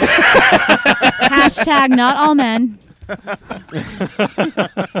 Hashtag not all men.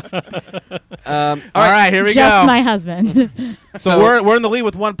 All right, here we go. Just my husband. So we're in the lead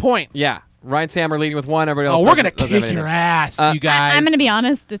with 1 point. Yeah. Ryan and Sam are leading with 1. Everybody else. Oh, we're gonna kick your ass, you guys. I'm gonna be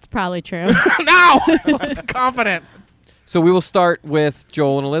honest. It's probably true. No, let's be confident. So we will start with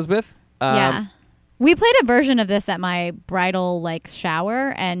Joel and Elizabeth. Yeah, we played a version of this at my bridal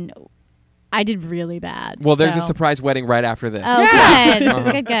shower, and I did really bad. Well, there's a surprise wedding right after this.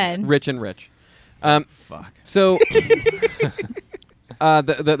 Oh, good, good. Rich and Rich. Fuck. So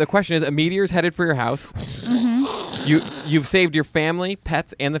the question is: a meteor's headed for your house. You've saved your family,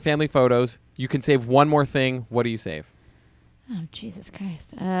 pets, and the family photos. You can save one more thing. What do you save? Oh, Jesus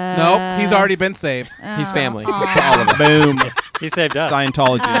Christ. Nope, he's already been saved. He's family. To all of us. Boom. He saved us.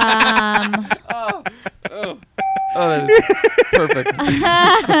 Scientology. That is perfect.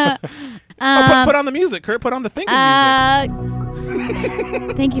 Put on the music, Kurt. Put on the thinking music.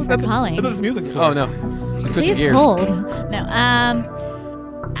 Thank you for calling. That's what this music's for. Oh no, she's switching Please gears. hold. No.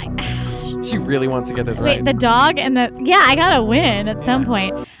 She really wants to get this right. Wait, the dog and the I gotta win at some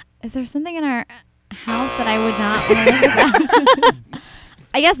point. Is there something in our house that I would not want?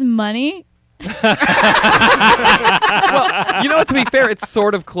 I guess money. Well, to be fair, it's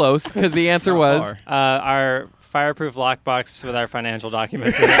sort of close because the answer was our fireproof lockbox with our financial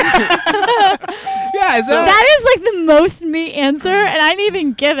documents in it. Yeah, that is the most me answer, and I didn't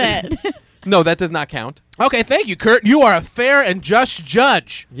even give it. No, that does not count. Okay, thank you, Kurt. You are a fair and just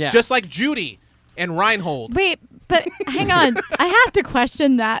judge. Yeah. Just like Judy and Reinhold. Wait, but hang on. I have to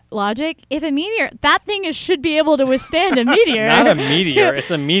question that logic. If a meteor, that thing should be able to withstand a meteor. Not a meteor.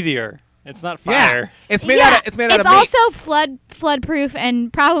 It's a meteor. It's not fire. Yeah. It's made out of It's meat. also flood proof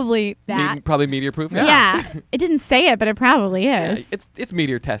and probably that. Probably meteor proof. Yeah. It didn't say it, but it probably is. Yeah, it's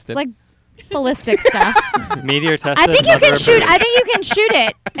meteor tested. It's like ballistic stuff. Meteor tested. I think you can shoot. I think you can shoot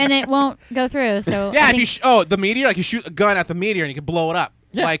it, and it won't go through. So yeah, if you the meteor, you shoot a gun at the meteor and you can blow it up.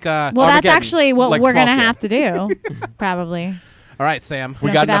 Yeah. Well, that's actually what we're gonna scale. have to do, probably. All right, Sam.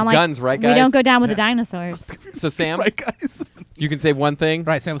 We got enough guns, right, guys? We don't go down with the dinosaurs. So Sam, right, guys. You can save one thing.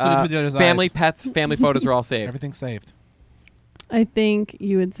 Right, Sam. Family, pets, family photos are all saved. Everything's saved. I think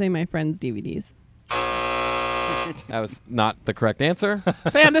you would say my friend's DVDs. That was not the correct answer.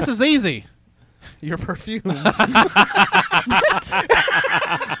 Sam, this is easy. Your perfumes. Hang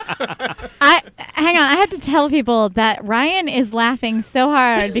on. I have to tell people that Ryan is laughing so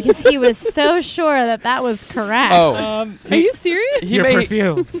hard because he was so sure that was correct. Oh, are you serious? Your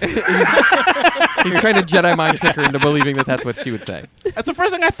perfumes. He's trying to Jedi mind trick her into believing that that's what she would say. That's the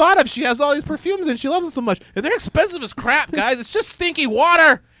first thing I thought of. She has all these perfumes and she loves them so much. And they're expensive as crap, guys. It's just stinky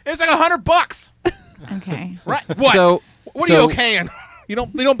water. It's like $100. Okay. Right? What? So, what are you okaying? You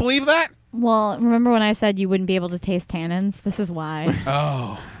don't believe that? Well, remember when I said you wouldn't be able to taste tannins? This is why.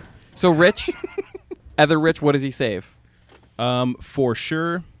 Oh. So Rich, Rich, what does he save? For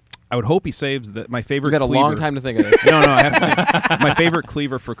sure, I would hope he saves my favorite. You got a cleaver. long time to think of this. No, I have to think. My favorite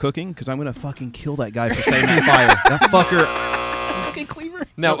cleaver for cooking because I'm gonna fucking kill that guy for setting that fire. That fucker. Fucking cleaver.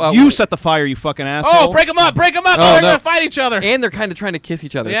 No, you set the fire, you fucking asshole. Oh, break them up! Break them up! Oh, they're no. gonna fight each other. And they're kind of trying to kiss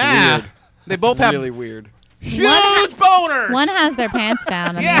each other. Yeah. It's weird. They both have really weird. Huge boners. One has their pants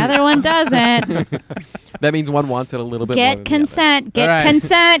down and the other one doesn't. That means one wants it a little bit more Get than consent. the other. Get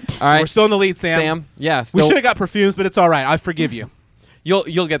consent. All right. We're still in the lead, Sam. Sam, yeah. We should have got perfumes, but it's all right. I forgive you.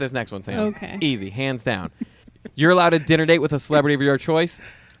 You'll get this next one, Sam. Okay. Easy, hands down. You're allowed a dinner date with a celebrity of your choice.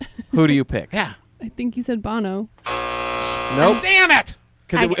 Who do you pick? Yeah. I think you said Bono. Nope. Damn it!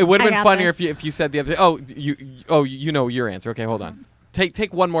 Because it would have I been got funnier this. if you said the other. You know your answer. Okay, hold on.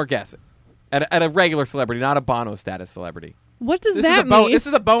 Take one more guess. At a regular celebrity, not a Bono status celebrity. What does This that is mean? This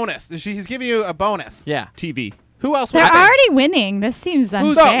is a bonus. He's giving you a bonus. Yeah. TV. Who else? They're would I think? already winning. This seems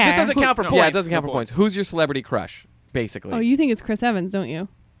unfair. No, this doesn't count for points. Yeah, it doesn't count for points. Who's your celebrity crush, basically? Oh, you think it's Chris Evans, don't you?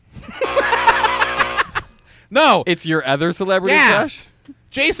 No, It's your other celebrity Yeah. crush?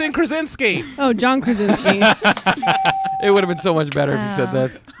 Jason Krasinski. Oh, John Krasinski. It would have been so much better if you said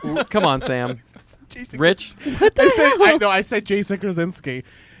that. Come on, Sam. Rich? I said Jason Krasinski,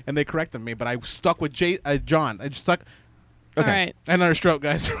 and they corrected me, but I stuck with John. I just stuck. Okay. All right. Another stroke,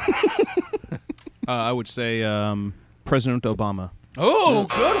 guys. I would say President Obama. Oh,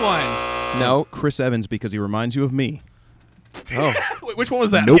 good one. No. Chris Evans because he reminds you of me. Oh. Wait, which one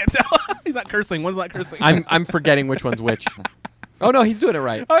was that? Nope. I can't tell. He's not cursing. One's not cursing. I'm forgetting which one's which. Oh, no, he's doing it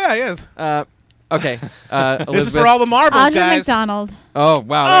right. Oh, yeah, he is. Okay, This is Elizabeth. for all the marbles, Audra guys. McDonald. Oh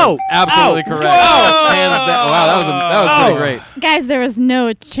wow! Absolutely correct. Hands down. Wow, that was pretty great. Guys, there was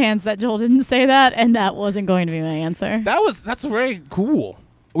no chance that Joel didn't say that, and that wasn't going to be my answer. That's very cool.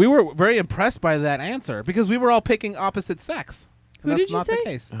 We were very impressed by that answer because we were all picking opposite sex. Who That's did you not say? the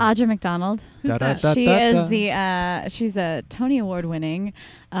case. Audra McDonald. Who's that? She is the she's a Tony Award winning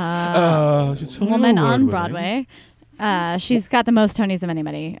woman on Broadway. She's got the most Tonys of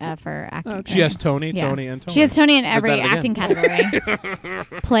anybody for acting. Okay. She has Tony, Yeah. Tony, and Tony. She has Tony in every that again. acting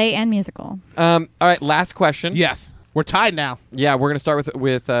category, play and musical. All right, last question. Yes, we're tied now. Yeah, we're gonna start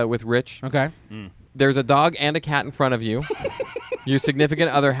with Rich. Okay. There's a dog and a cat in front of you. Your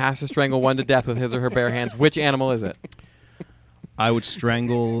significant other has to strangle one to death with his or her bare hands. Which animal is it? I would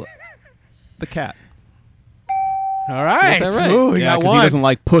strangle the cat. All right. Got that right. Ooh, you Yeah, got because he one. doesn't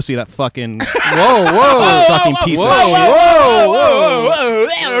like pussy. That fucking Whoa! sucking piece of shit.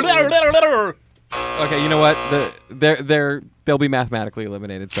 Okay, you know what? They'll be mathematically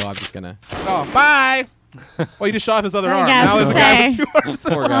eliminated. So I'm just gonna. Oh, bye. Well, you just shot off his other I arm. guess Now there's a to guy say. with 2 arms.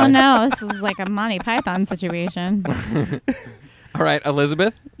 Poor guy. Oh no, this is like a Monty Python situation. All right,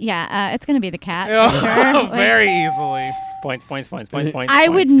 Elizabeth. Yeah, it's gonna be the cat. for Oh, sure. Like, very easily. Points. I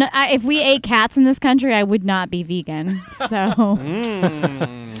would if we ate cats in this country, I would not be vegan. So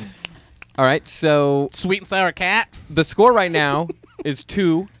All right, so Sweet and sour cat. the score right now is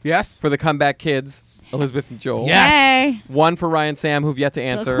 2 Yes. for the comeback kids, Elizabeth and Joel. Yeah. Yes. hey, 1 for Ryan Sam, who've yet to Bill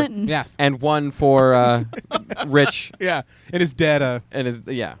answer, Clinton. Yes. and 1 for Rich Yeah. And his dad. and his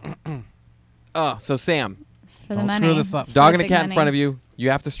Oh, so Sam, It's for the Don't money. screw this up. It's dog for and a big cat in money. front of you.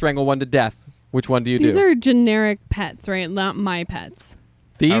 You have to strangle one to death. Which one do you These do? are generic pets, right? Not my pets.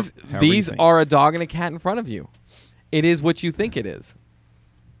 These However you these think. are a dog and a cat in front of you. It is what you think it is.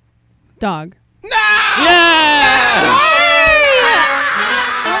 Dog. Oh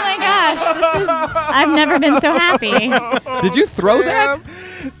my gosh, this is. I've never been so happy. Did you throw that?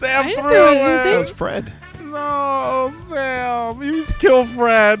 Sam I threw threw it. anything. That was Fred. No, Sam. You killed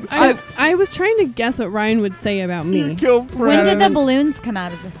Fred. I was trying to guess what Ryan would say about You me. killed Fred. When did the balloons come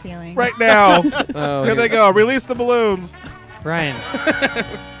out of the ceiling? Right now. Oh, Here they go. Release the balloons. Ryan,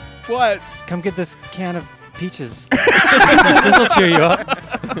 What? come get this can of peaches. This will cheer you up.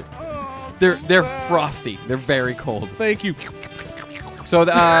 They're frosty. They're very cold. Thank you. So,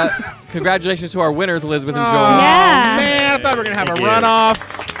 congratulations to our winners, Elizabeth and Oh, Joel. Yeah. man. I thought we were going to have Thank a you.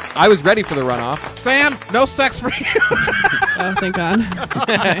 runoff. I was ready for the runoff. Sam, no sex for you. Oh, thank God.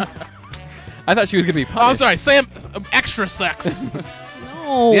 I thought she was gonna be Oh, I'm punished. sorry. Sam, extra sex.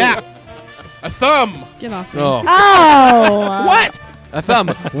 No. Yeah. A thumb. Get off me. Oh, Oh. What? a thumb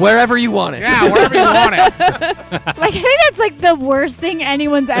wherever you want it. Yeah, wherever you want it. Like, I think that's like the worst thing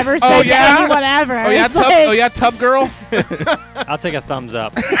anyone's ever said Oh, yeah? to anyone ever. Oh, yeah, It's tub, like- oh, yeah, tub girl. I'll take a thumbs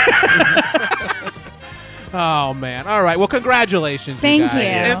up. Oh, man. All right. Well, congratulations, Thank you guys. you.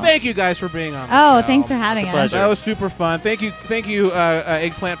 And thank you guys for being on the Oh, show. thanks for having It's a us. pleasure. That was super fun. Thank you,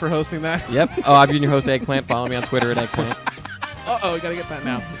 Eggplant, for hosting that. Yep. Oh, I've been your host, Eggplant. Follow me on Twitter at Eggplant. Uh-oh, you got to get that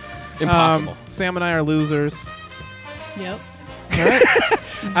now. Impossible. Sam and I are losers. Yep.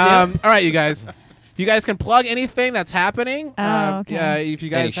 All right, you guys. You guys can plug anything that's happening. Oh, okay. Yeah, if you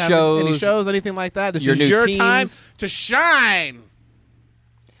guys Any have any shows, shows, anything like that, this your is new your teams. time to shine.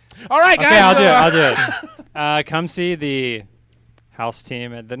 All right, guys. Okay, I'll do it. Come see the house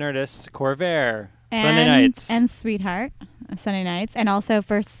team at the Nerdist Corvair Sunday nights. And Sweetheart, Sunday nights. And also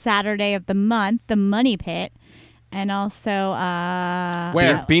for Saturday of the month, the Money Pit. And also...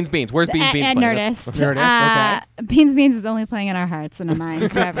 Where? Beans. Where's Beans at playing? Nerdist. Nerdist, Beans is only playing in our hearts and our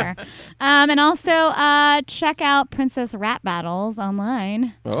minds forever. And also check out Princess Rap Battles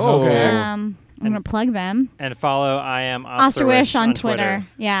online. Oh. Okay. I'm going to plug them. And follow I am Osterwish on Twitter.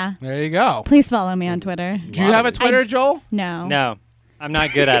 Yeah. There you go. Please follow me on Twitter. Do you have a Twitter, Joel? No. No, I'm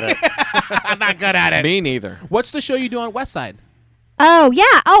not good at it. I'm not good at it. Me neither. What's the show you do on West Side? Oh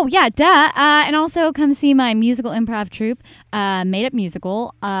yeah, duh. And also come see my musical improv troupe, Made Up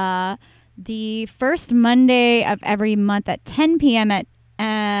Musical, the first Monday of every month at 10 p.m. at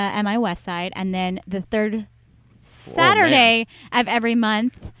MI West Side, and then the third Saturday of every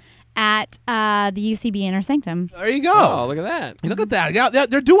month at the UCB Inner Sanctum. There you go. Oh, look at that. Look at that. Yeah,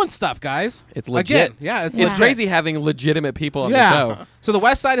 they're doing stuff, guys. It's legit. Again, yeah, It's legit. crazy having legitimate people on the Yeah. show. So the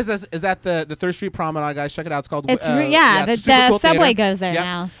West Side is at the 3rd Street Promenade, guys. Check it out. It's called It's it's a the super cool subway theater. goes there Yep.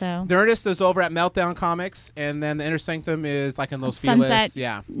 now. So The Nerdist is over at Meltdown Comics, and then the Inner Sanctum is like in Los Feliz. Sunset.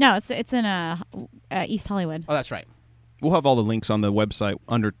 Yeah. No, it's in East Hollywood. Oh, that's right. We'll have all the links on the website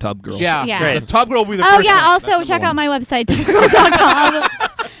under Tub Girl. Yeah. Yeah. Great. The Tub Girl will be the Oh first yeah, one. also That's check number out my website, tubgirl.com.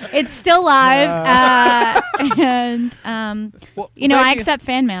 It's still live. And, I accept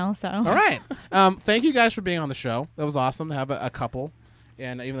fan mail, so. All right. Thank you guys for being on the show. That was awesome to have a couple.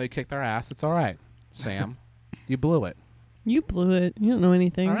 And even though you kicked our ass, it's all right. Sam, you blew it. You blew it. You don't know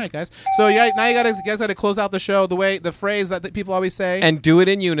anything. All right, guys. So now you guys got to close out the show the phrase that people always say. And do it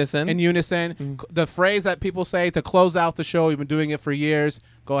in unison. In unison. Mm-hmm. The phrase that people say to close out the show. We've been doing it for years.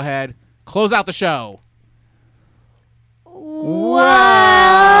 Go ahead. Close out the show.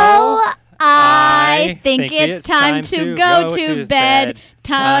 Well, I think it's time to go to bed.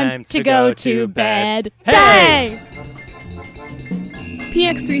 Time to go to bed. Hey!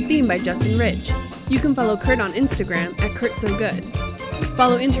 PX3 theme by Justin Ridge. You can follow Kurt on Instagram at KurtSoGood.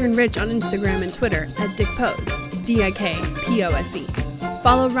 Follow intern Rich on Instagram and Twitter at DickPose, DIKPOSE.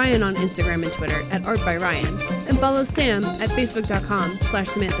 Follow Ryan on Instagram and Twitter at ArtByRyan. And follow Sam at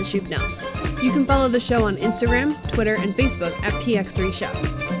Facebook.com/Samantha Shubnell. You can follow the show on Instagram, Twitter, and Facebook at PX3 Show.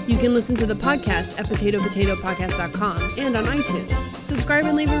 You can listen to the podcast at PotatoPotatoPodcast.com and on iTunes. Subscribe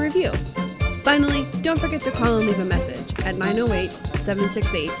and leave a review. Finally, don't forget to call and leave a message at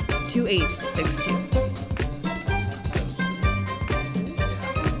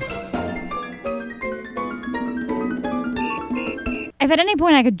If at any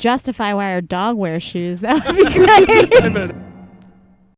point I could justify why our dog wears shoes, that would be great.